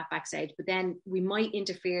butter and that backstage, but then we might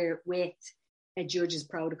interfere with a judge's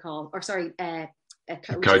protocol, or a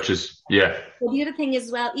coaches. Yeah. Well, the other thing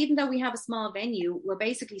is, even though we have a small venue, we're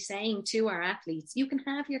basically saying to our athletes, you can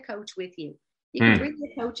have your coach with you. You can bring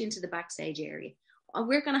your coach into the backstage area.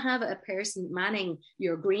 We're going to have a person manning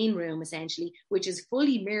your green room, essentially, which is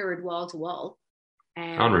fully mirrored wall to wall.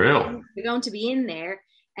 Unreal. We're going to be in there.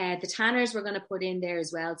 The tanners we're going to put in there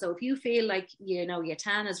as well. So if you feel like, you know, your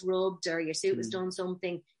tan is rubbed or your suit has done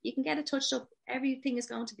something, you can get it touched up. Everything is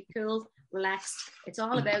going to be cool, relaxed. It's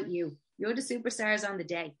all about you. You're the superstars on the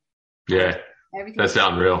day. Yeah. That's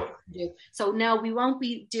unreal. So no, we won't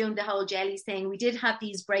be doing the whole jellies thing. We did have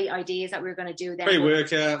these great ideas that we were going to do then.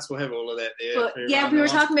 Pre-workouts, we'll have all of that there. But yeah, we were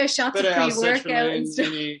talking about shots of pre-workout and stuff.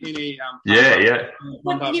 But,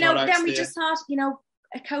 you know, then we just thought, you know,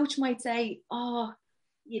 a coach might say, oh,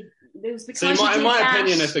 it was because in my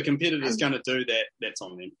opinion, if the competitor's going to do that, that's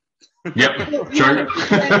on them. Yep, true.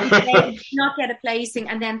 Not get a placing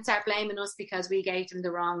and then start blaming us because we gave them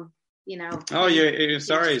the wrong, you know. Oh, yeah,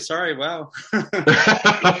 sorry. Wow. We've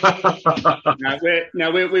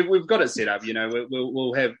got it set up. You know,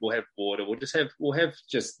 we'll have water. We'll have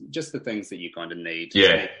just the things that you kind of need.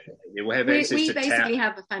 Yeah. We'll have access we to basically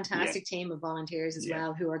have a fantastic team of volunteers as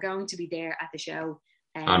well who are going to be there at the show.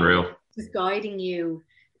 Unreal. Just guiding you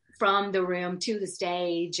from the room to the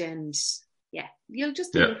stage, and you'll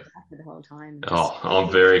just be looking after the whole time. Oh,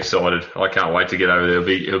 I'm very excited. I can't wait to get over there.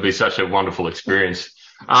 It'll be such a wonderful experience.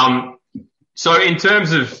 So in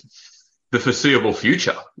terms of the foreseeable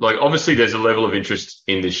future, like obviously there's a level of interest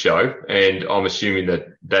in this show, and I'm assuming that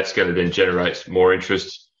that's going to then generate more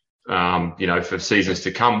interest, you know, for seasons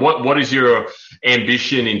to come. What is your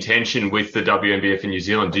ambition, intention with the WNBF in New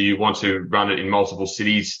Zealand? Do you want to run it in multiple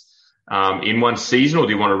cities in one season, or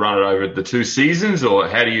do you want to run it over the 2 seasons, or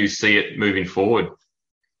how do you see it moving forward?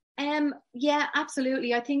 Yeah,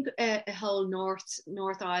 absolutely. I think a whole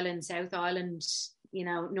North Island, South Island, you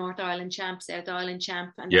know, North Island champ, South Island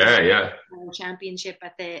champ, and championship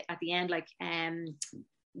at the end, like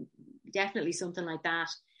definitely something like that,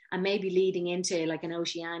 and maybe leading into like an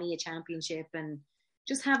Oceania championship, and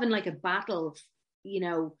just having like a battle, you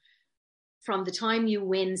know, from the time you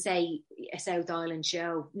win, say, a South Island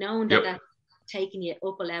show, knowing that that's taking you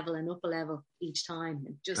up a level each time,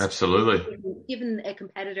 and just absolutely giving a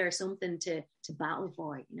competitor something to battle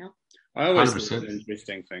for, you know. I always thought an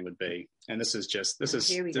interesting thing would be, and this is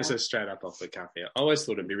straight up off the cuff here. I always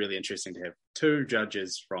thought it'd be really interesting to have 2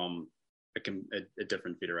 judges from a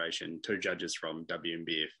different federation, 2 judges from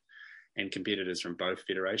WNBF, and competitors from both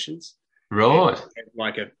federations. Right.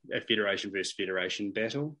 Like a federation versus federation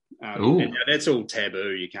battle. And that's all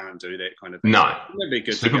taboo. You can't do that kind of thing. No. That'd be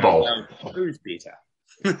good. Super Bowl. Who's better?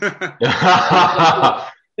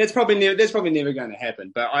 That's probably never going to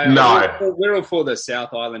happen. But we're all for the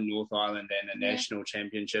South Island, North Island, and the national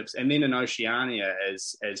championships, and then an Oceania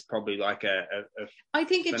as probably like a I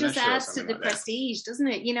think it just adds to the prestige, doesn't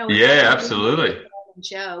it? You know. Yeah, absolutely.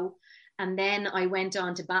 Show. And then I went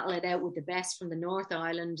on to battle it out with the best from the North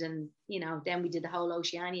Island, and you know, then we did the whole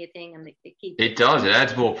Oceania thing, and it does. It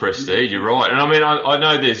adds more prestige. You're right. And I mean, I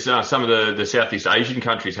know there's some of the Southeast Asian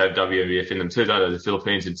countries have WNBF in them too, don't they? The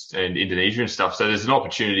Philippines and Indonesia and stuff. So there's an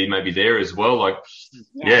opportunity maybe there as well. Like,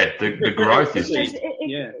 the growth is like,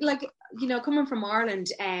 you know, coming from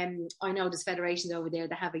Ireland, I know there's federations over there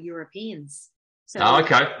that have a Europeans. So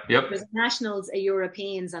there's nationals, a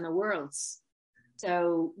Europeans, and a worlds.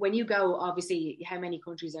 So when you go, obviously, how many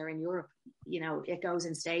countries are in Europe? You know, it goes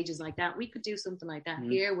in stages like that. We could do something like that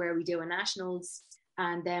here, where we do a nationals,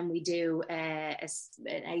 and then we do an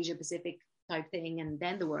Asia Pacific type thing, and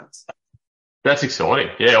then the worlds. That's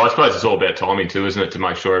exciting. Yeah, I suppose it's all about timing too, isn't it? To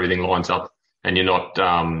make sure everything lines up and you're not,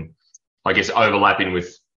 I guess, overlapping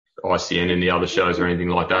with ICN and the other shows or anything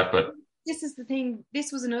like that. But this is the thing.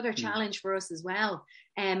 This was another challenge for us as well.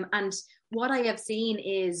 And what I have seen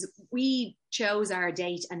is we chose our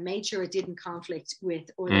date and made sure it didn't conflict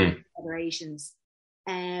with other federations.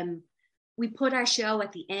 We put our show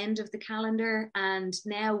at the end of the calendar, and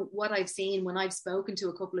now what I've seen when I've spoken to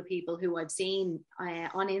a couple of people who I've seen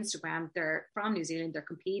on Instagram, they're from New Zealand, they're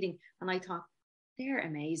competing, and I thought, they're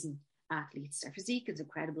amazing athletes. Their physique is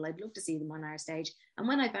incredible. I'd love to see them on our stage. And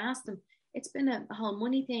when I've asked them, it's been a whole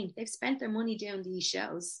money thing. They've spent their money doing these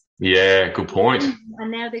shows. Yeah, good point. And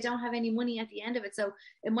now they don't have any money at the end of it. So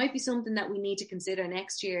it might be something that we need to consider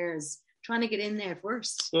next year, is trying to get in there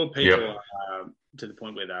first. Well, people to the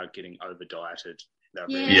point where they're getting over-dieted.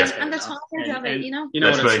 And the tired of it, you know. You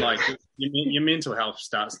know what it's like. Your mental health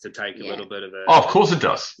starts to take a little bit of a... Oh, of course it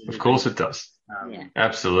does. Of course it does.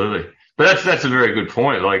 Absolutely. But that's a very good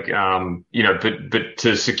point. Like, you know, but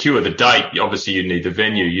to secure the date, obviously you need the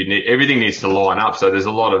venue. Everything needs to line up. So there's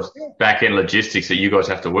a lot of back end logistics that you guys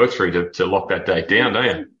have to work through to lock that date down, don't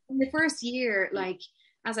you? In the first year, like,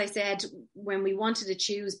 as I said, when we wanted to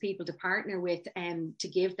choose people to partner with to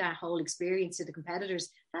give that whole experience to the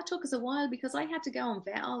competitors, that took us a while, because I had to go and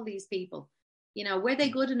vet all these people. You know, were they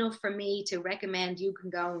good enough for me to recommend you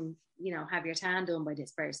can go and, you know, have your tan done by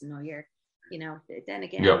this person? No, You know, then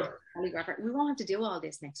again, polygrapher, we won't have to do all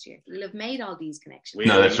this next year. We'll have made all these connections.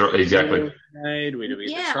 No, that's right, exactly. Where do we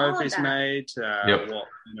get the trophies made?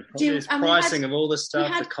 Pricing of all this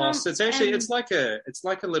stuff, the costs. It's actually it's like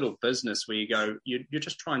a little business where you go, you're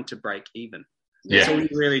just trying to break even. That's all you're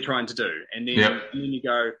really trying to do, and then you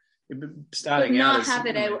go. Starting but out not have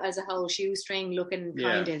it out as a whole shoestring looking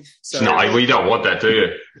kind of. So, no, well, you don't want that, do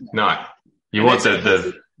you? No, you want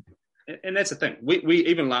the. And that's the thing. We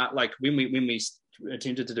even like when we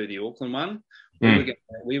attempted to do the Auckland one,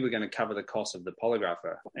 we were going to cover the cost of the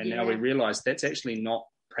polygrapher, and now we realise that's actually not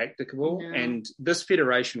practicable. No. And this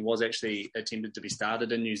federation was actually attempted to be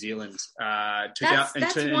started in New Zealand.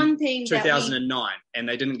 That's one thing. 2009, and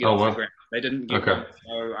they didn't get off the ground. They didn't get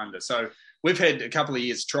under. So we've had a couple of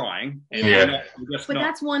years trying. And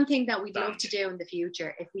that's one thing that we'd love to do in the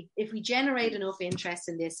future. If we generate enough interest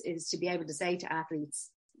in this, is to be able to say to athletes,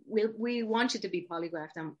 we want you to be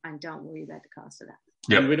polygraphed and don't worry about the cost of that.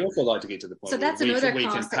 Yeah, and we'd also like to get to the point so that's another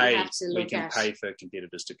cost that we have to look at. We can pay for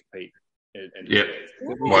competitors to compete.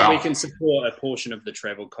 Wow. We can support a portion of the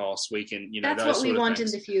travel costs. We can, that's those what we want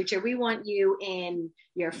things. In the future. We want you in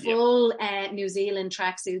your full New Zealand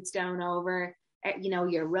tracksuits down over,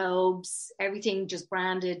 your robes, everything just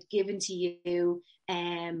branded, given to you,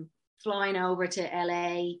 flying over to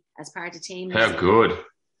LA as part of team. How good.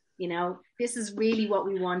 This is really what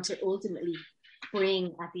we want to ultimately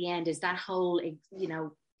bring at the end, is that whole,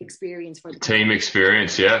 experience for the team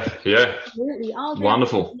experience. Yeah. Absolutely. All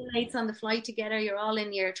wonderful. Mates on the flight together. You're all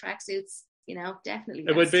in your tracksuits. Definitely.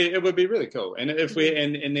 It would be really cool. And if we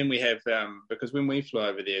and then we have because when we flew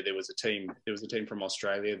over there was a team from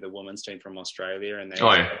Australia, the women's team from Australia, and they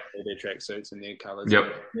had their tracksuits and their colours. Yep.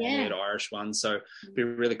 And they had Irish ones. So it'd be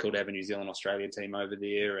really cool to have a New Zealand Australia team over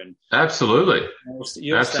there. And absolutely.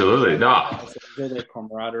 Absolutely. No. All their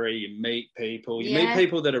camaraderie, you meet people. You meet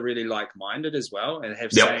people that are really like-minded as well and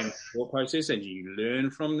have same thought process, and you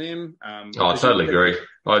learn from them. I totally agree.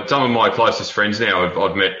 Some of my closest friends now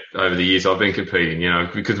I've met over the years I've been competing,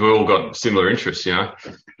 because we all got similar interests,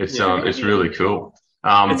 it's really cool.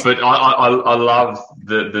 But I love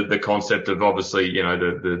the concept of obviously,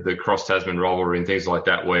 the cross Tasman rivalry and things like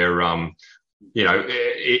that where,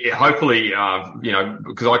 hopefully,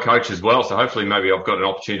 because I coach as well. So hopefully maybe I've got an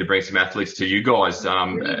opportunity to bring some athletes to you guys,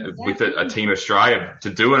 with a Team Australia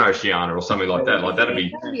to do an Oceania or something like that. Like that'd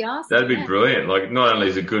be awesome. That'd be brilliant. Like not only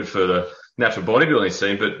is it good for the natural bodybuilding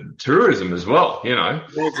scene, but tourism as well,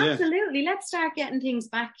 Absolutely. Let's start getting things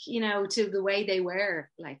back, to the way they were.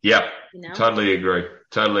 Totally agree.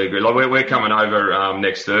 Like we're coming over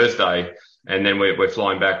next Thursday, and then we're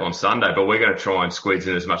flying back on Sunday, but we're going to try and squeeze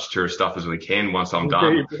in as much tourist stuff as we can once I'm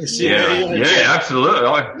done. Yeah, absolutely.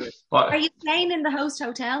 Are you staying in the host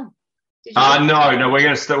hotel? No,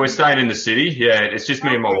 we're staying in the city. Yeah, it's just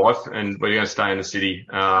me and my wife, and we're going to stay in the city.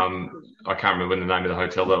 I can't remember the name of the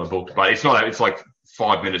hotel that I booked, but it's not. It's like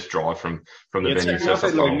 5 minutes drive from the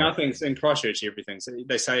venue. Nothing's in Christchurch. Everything's.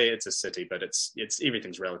 They say it's a city, but it's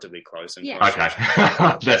everything's relatively close. Okay,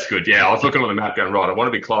 that's good. Yeah, I was looking on the map, going right. I want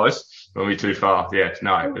to be close. I don't want to be too far. Yeah,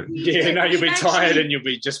 no. You'll be tired, and you'll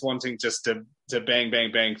be just wanting to bang,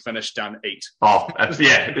 bang, bang, finish, done, eat. Oh,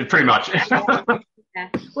 pretty much. Yeah.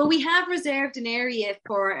 Well, we have reserved an area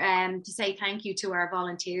for to say thank you to our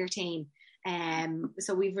volunteer team.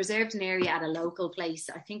 So we've reserved an area at a local place.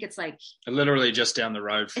 I think it's like literally just down the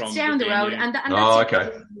road from. It's down the road, and that's okay.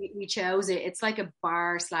 We chose it. It's like a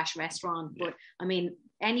bar/restaurant, but I mean,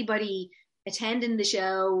 anybody attending the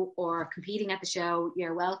show or competing at the show,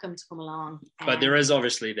 you're welcome to come along. But there is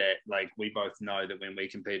obviously that, like, we both know that when we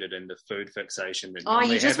competed in the food fixation, that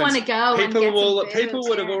you just want to go. People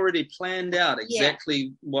would have already planned out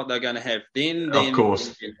exactly what they're going to have then of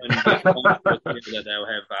course, and that they'll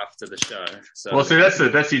have after the show. So, well, see, that's the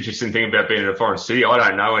interesting thing about being in a foreign city. I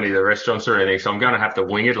don't know any of the restaurants or anything, so I'm going to have to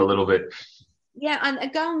wing it a little bit. Yeah,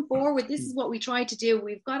 and going forward, this is what we tried to do.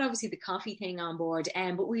 We've got obviously the coffee thing on board,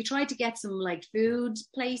 but we tried to get some like food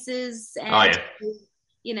places.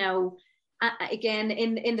 Again,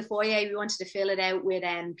 in the foyer, we wanted to fill it out with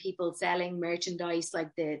people selling merchandise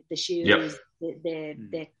like the shoes,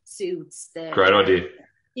 the suits. Great idea.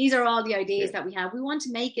 These are all the ideas that we have. We want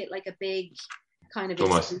to make it like a big kind of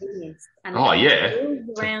experience. And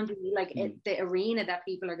around the arena that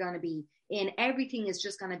people are going to be in. Everything is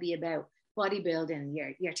just going to be about bodybuilding,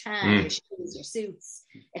 your tan, your shoes, your suits,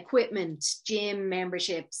 equipment, gym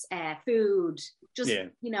memberships, food, just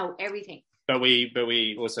everything. But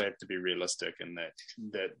we also have to be realistic in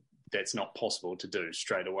that's not possible to do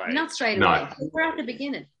straight away. Not straight away. We're at the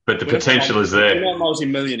beginning. But the potential is there. We're not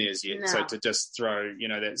multi-millionaires yet, so to just throw,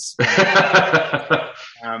 that's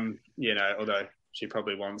although She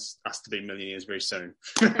probably wants us to be millionaires very soon.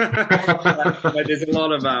 But there's a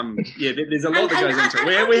lot of there's a lot that goes into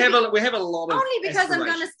it. We have a lot of only because I'm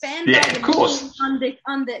going to spend of course on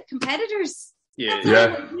the competitors. Yeah.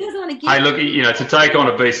 Hey, look, to take on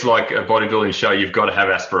a beast like a bodybuilding show, you've got to have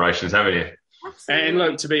aspirations, haven't you? Absolutely. And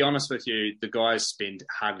look, to be honest with you, the guys spend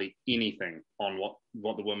hardly anything on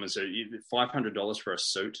what the women do. $500 for a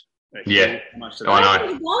suit. Yeah, I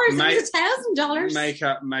know. $1,000.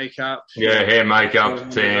 Makeup. Yeah, hair, makeup,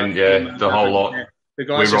 tan, the whole lot. We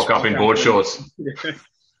rock up in board shorts.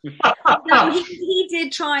 No, he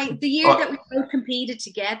did try the year that we both competed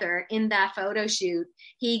together in that photo shoot.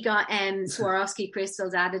 He got Swarovski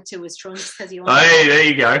crystals added to his trunks because he wanted. Hey, there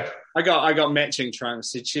you go. I got matching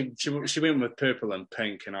trunks. She went with purple and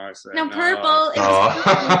pink, and I said, purple.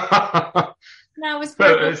 Purple. No, it was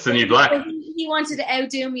purple. It's the new black. He wanted to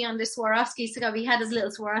outdo me on the Swarovski, so he had his little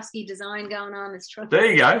Swarovski design going on his trunk. There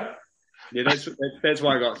you go. Yeah, that's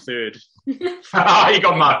why I got third. You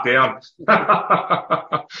got marked down.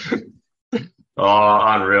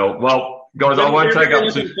 Unreal. Well, guys, I won't take up.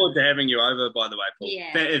 Looking forward to having you over, by the way, Paul.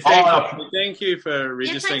 Yeah. Thank you for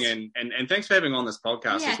registering and thanks for having on this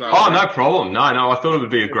podcast as well. Oh, no problem. No, I thought it would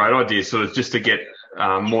be a great idea, sort of just to get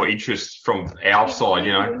more interest from our side,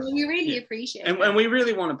 We really appreciate it. And we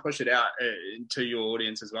really want to push it out to your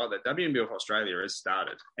audience as well, that WNBF Australia has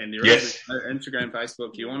started. And there is Instagram,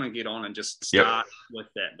 Facebook. You want to get on and just start with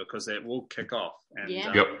that because it will kick off. And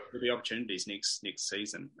there'll be opportunities next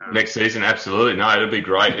season. Next season, absolutely. No, it'll be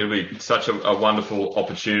great. It'll be such a wonderful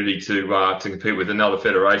opportunity to compete with another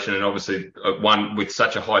federation, and obviously one with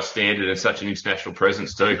such a high standard and such an international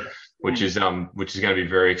presence too, which is going to be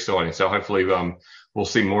very exciting. So hopefully we'll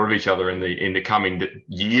see more of each other in the coming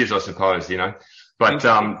years, I suppose. But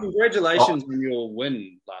congratulations on your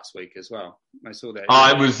win last week as well. I saw that.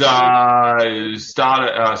 It was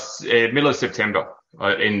started middle of September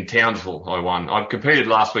in Townsville. I won. I competed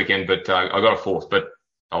last weekend, but I got a fourth. But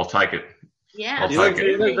I'll take it. Yeah, you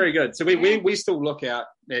look very good. So we still look out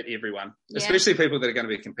at everyone, especially people that are going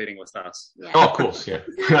to be competing with us. Yeah. Oh, of course, yeah,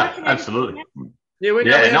 absolutely.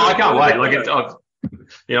 Yeah, I can't wait. Like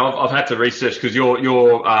I've had to research because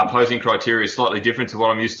your posing criteria is slightly different to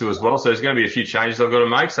what I'm used to as well. So there's going to be a few changes I've got to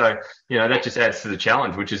make. So that just adds to the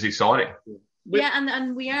challenge, which is exciting. Yeah,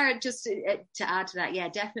 and we are, just to add to that,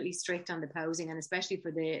 definitely strict on the posing, and especially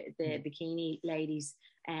for the bikini ladies,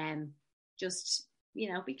 just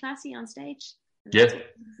be classy on stage. Is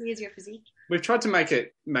your physique. We've tried to make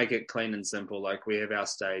it clean and simple. Like we have our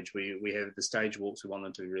stage, we have the stage walks. We want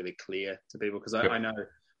them to be really clear to people because I know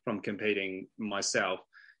from competing myself,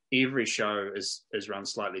 every show is run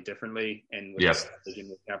slightly differently, and with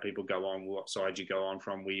how people go on, what side you go on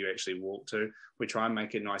from, where you actually walk to, we try and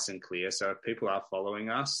make it nice and clear. So if people are following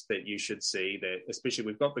us, that you should see that, especially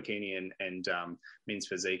we've got bikini and men's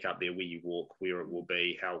physique up there where you walk, where it will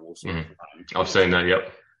be, how it will sort of run. I've seen that.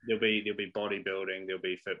 Yep. There'll be bodybuilding, there'll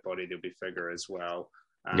be fit body, there'll be figure as well.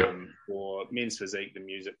 For men's physique, the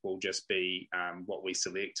music will just be what we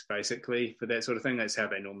select basically for that sort of thing. That's how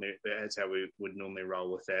we would normally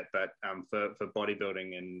roll with that. But for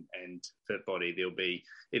bodybuilding and fit body, there'll be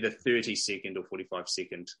either 30-second or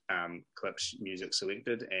 45-second clips music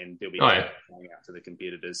selected, and there'll be going out to the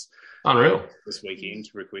competitors. Unreal. This weekend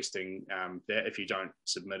requesting that. If you don't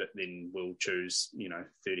submit it, then we'll choose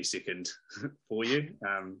 30-second for you.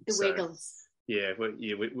 Wiggles. Yeah,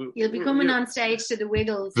 you'll be coming on stage to the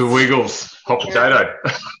Wiggles. The Wiggles, hot potato.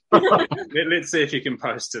 Let's see if you can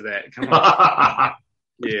post to that. Come on.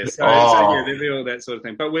 So there'll be all that sort of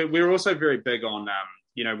thing. But we're also very big on,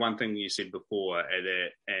 one thing you said before,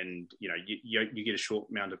 and you get a short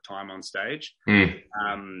amount of time on stage.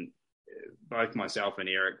 Both myself and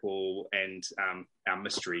Eric and our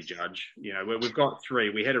mystery judge, we've got 3.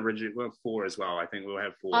 We had originally 4 as well. I think we'll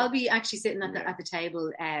have 4. I'll be actually sitting at the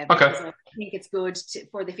table because I think it's good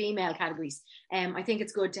for the female categories. I think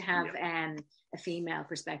it's good to have a female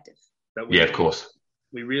perspective. Of course.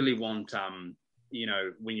 We really want,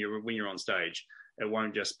 when you're on stage, it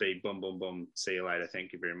won't just be boom, boom, boom. See you later.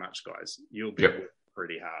 Thank you very much, guys. You'll be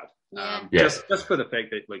pretty hard. Just for the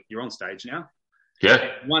fact that you're on stage now.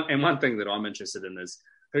 Yeah. One thing that I'm interested in is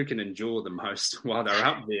who can endure the most while they're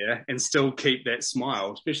up there and still keep that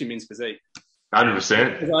smile, especially men's physique.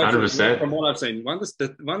 100%. 100%. From what I've seen, one of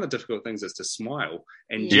the difficult things is to smile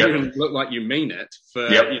and you look like you mean it for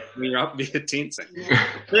when you're up there tensing.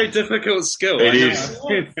 Very difficult skill. It is.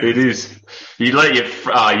 It is. You let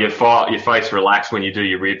your face relax when you do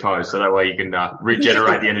your rear pose, so that way you can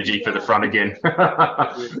regenerate the energy for the front again.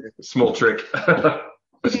 Small trick.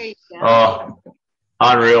 There you go.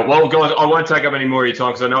 Unreal. Well, guys, I won't take up any more of your time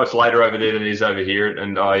because I know it's later over there than it is over here,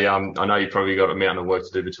 and I know you've probably got a mountain of work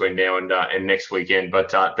to do between now and next weekend.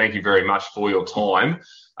 But thank you very much for your time.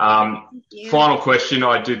 Final question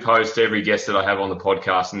I do pose to every guest that I have on the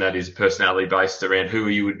podcast, and that is personality based around who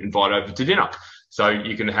you would invite over to dinner. So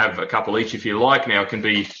you can have a couple each if you like. Now it can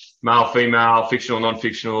be male, female, fictional,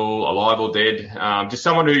 non-fictional, alive or dead. Just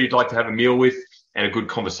someone who you'd like to have a meal with and a good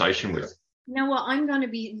conversation with. You know what? I'm going to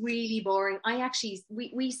be really boring.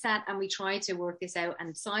 We sat and we tried to work this out,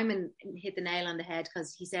 and Simon hit the nail on the head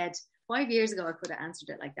because he said 5 years ago I could have answered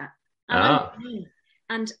it like that.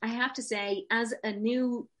 And I have to say, as a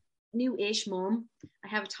new-ish mum, I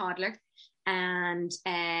have a toddler, and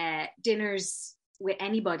dinners with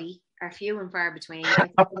anybody are few and far between. If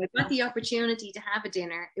I got the opportunity to have a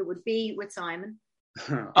dinner, it would be with Simon.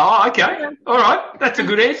 Oh, okay. All right. That's a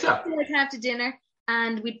good answer. I'd have to dinner,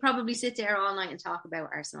 and we'd probably sit there all night and talk about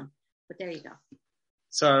our son. But there you go.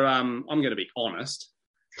 So I'm going to be honest.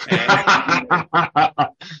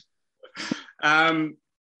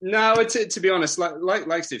 No, to be honest,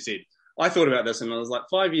 like Steve said, I thought about this and I was like,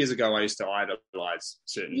 5 years ago, I used to idolize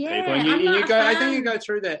certain people, and you go, I think you go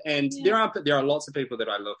through that, and there are lots of people that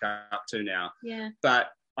I look up to now. Yeah. But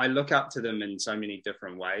I look up to them in so many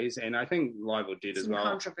different ways, and I think Livel did as well.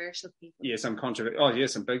 Some controversial people. Yeah, some controversial. Oh, yeah,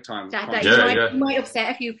 some big time. That might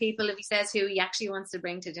upset a few people if he says who he actually wants to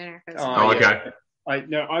bring to dinner. Okay. I'd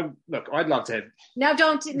love to have. Now,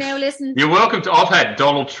 listen. You're welcome to. I've had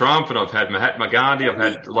Donald Trump and I've had Mahatma Gandhi. I've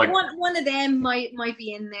had one of them might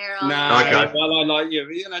be in there. Okay. Well, I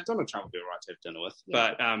like Donald Trump would be all right to have dinner with,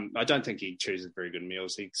 but I don't think he chooses very good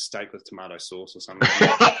meals. He'd steak with tomato sauce or something.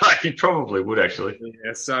 He probably would actually.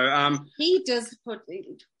 Yeah. So he does put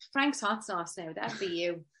Frank's hot sauce now. That'd be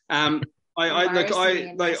you. The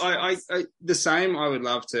same. I would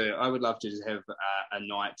love to just have a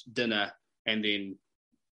night dinner and then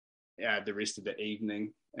the rest of the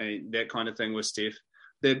evening, that kind of thing with Steph.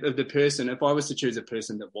 The person, if I was to choose a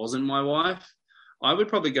person that wasn't my wife, I would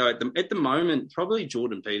probably go at the moment, probably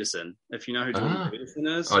Jordan Peterson, if you know who Jordan Peterson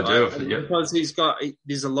is. I do, yeah. Because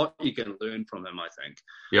there's a lot you can learn from him, I think.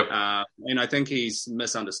 Yep. And I think he's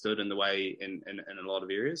misunderstood in the way in a lot of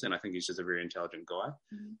areas, and I think he's just a very intelligent guy.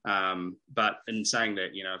 Mm-hmm. But in saying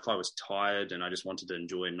that, if I was tired and I just wanted to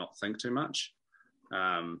enjoy and not think too much,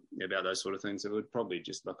 about those sort of things, it would probably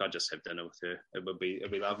just I'd just have dinner with her. It'd be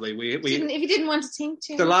lovely. If you didn't want to think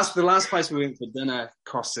too the last place we went for dinner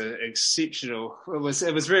cost exceptional. It was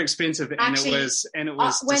very expensive, actually, and it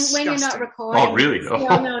was when you're not recording. Oh really?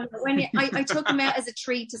 No. I took him out as a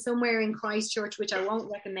treat to somewhere in Christchurch, which I won't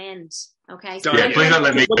recommend. Okay. So please don't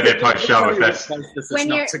let me get that post show if that's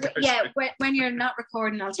when you're not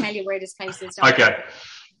recording. I'll tell you where this place is. Okay.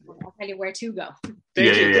 I'll tell you where to go.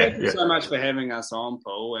 Thank you so much for having us on,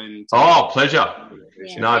 Paul. And pleasure.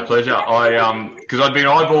 Pleasure. Because I'd been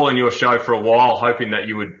eyeballing your show for a while, hoping that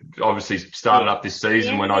you would obviously start it up this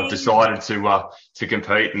season when I decided to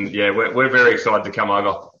compete. And we're very excited to come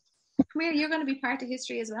over. Come here, you're going to be part of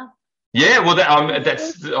history as well. Yeah, well,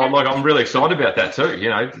 I'm really excited about that too.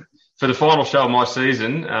 For the final show of my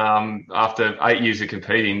season, after 8 years of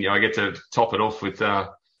competing, I get to top it off with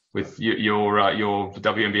your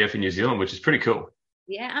WNBF in New Zealand, which is pretty cool.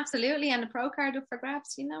 Yeah, absolutely. And the pro card up for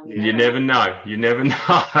grabs, You never know. You never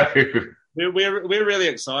know. We're really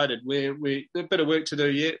excited. We're a bit of work to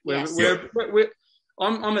do yet.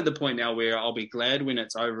 I'm at the point now where I'll be glad when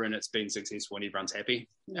it's over and it's been successful and everyone's happy.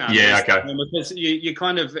 Okay. Because you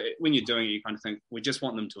kind of, when you're doing it, you kind of think we just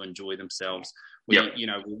want them to enjoy themselves.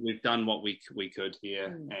 We've done what we could here,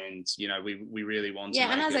 and we really want.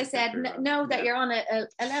 Yeah, and as I said, know that you're on a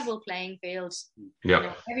level playing field.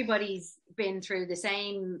 Yeah. Everybody's been through the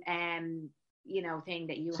same thing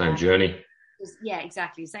that you same have. Journey. Yeah,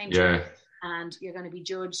 exactly, same journey. And you're going to be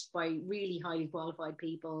judged by really highly qualified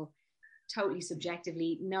people. Totally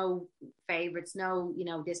subjectively, no favorites, no,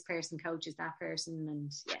 this person coaches that person, and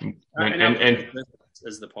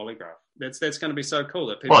is the polygraph. That's going to be so cool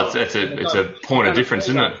that people. Well, it's a point of difference,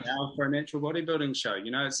 isn't it? Now for a natural bodybuilding show,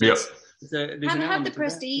 have the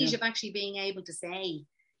prestige of actually being able to say,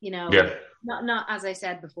 not as I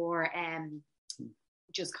said before,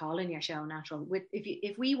 just calling your show natural.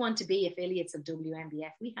 If we want to be affiliates of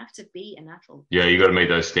WNBF, we have to be a natural. Yeah, you got to meet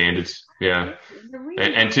those standards. Yeah,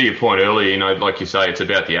 and to your point earlier, like you say, it's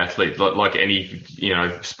about the athlete. Like any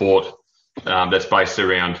sport that's based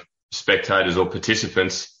around spectators or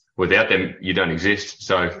participants. Without them, you don't exist.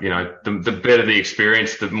 So the better the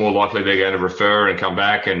experience, the more likely they're going to refer and come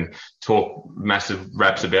back and talk massive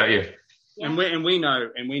raps about you. Yeah. And we know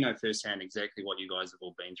firsthand exactly what you guys have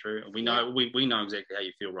all been through, and we know exactly how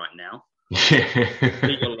you feel right now.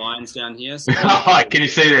 Eagle Lions down here. So Can you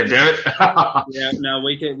see them, damn it? yeah, no,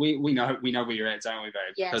 we know where you're at, don't we,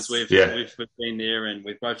 babe? Yes. Because we've been there and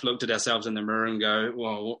we've both looked at ourselves in the mirror and go,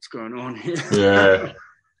 "Well, what's going on here?" Yeah.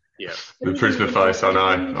 Yeah. The Brisbane face, I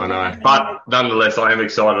know. But nonetheless, I am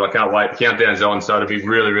excited. I can't wait. The countdown's on, so it'll be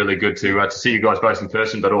really, really good to see you guys both in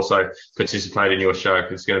person, but also participate in your show.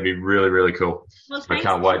 It's going to be really, really cool. Well, I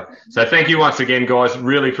can't wait. So thank you once again, guys.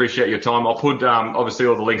 Really appreciate your time. I'll put obviously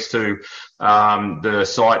all the links to the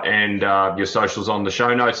site and your socials on the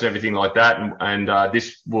show notes and everything like that. And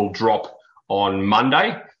this will drop on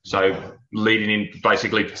Monday, so leading in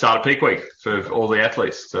basically start of peak week for all the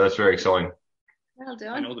athletes. So that's very exciting. Well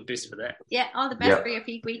done. And all the best for that. Yeah, all the best for your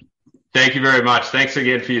peak week. Thank you very much. Thanks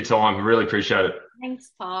again for your time. I really appreciate it.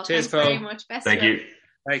 Thanks, Paul. Cheers, Thanks Paul. very much. Best Thank of luck. you.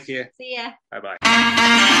 Take care. See ya. Bye-bye.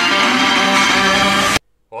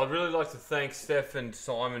 Well, I'd really like to thank Steph and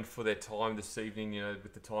Simon for their time this evening. You know,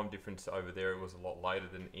 with the time difference over there, it was a lot later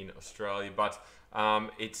than in Australia. But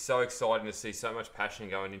it's so exciting to see so much passion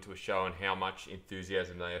going into a show and how much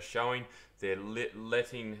enthusiasm they are showing. They're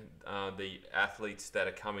letting the athletes that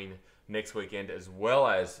are coming next weekend, as well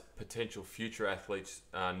as potential future athletes,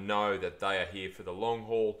 know that they are here for the long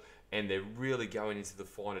haul, and they're really going into the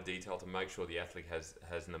finer detail to make sure the athlete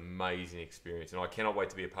has an amazing experience. And I cannot wait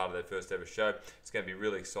to be a part of their first ever show. It's going to be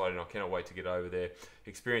really exciting. I cannot wait to get over there,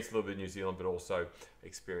 experience a little bit of New Zealand, but also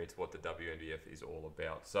experience what the WNBF is all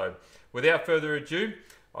about. So without further ado,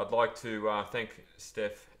 I'd like to thank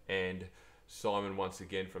Steph and Simon once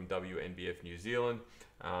again from WNBF New Zealand.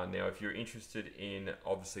 Now, if you're interested in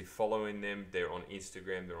obviously following them, they're on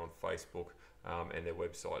Instagram, they're on Facebook, and their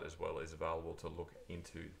website as well is available to look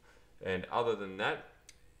into. And other than that,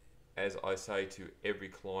 as I say to every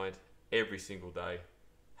client every single day,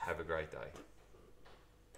 have a great day.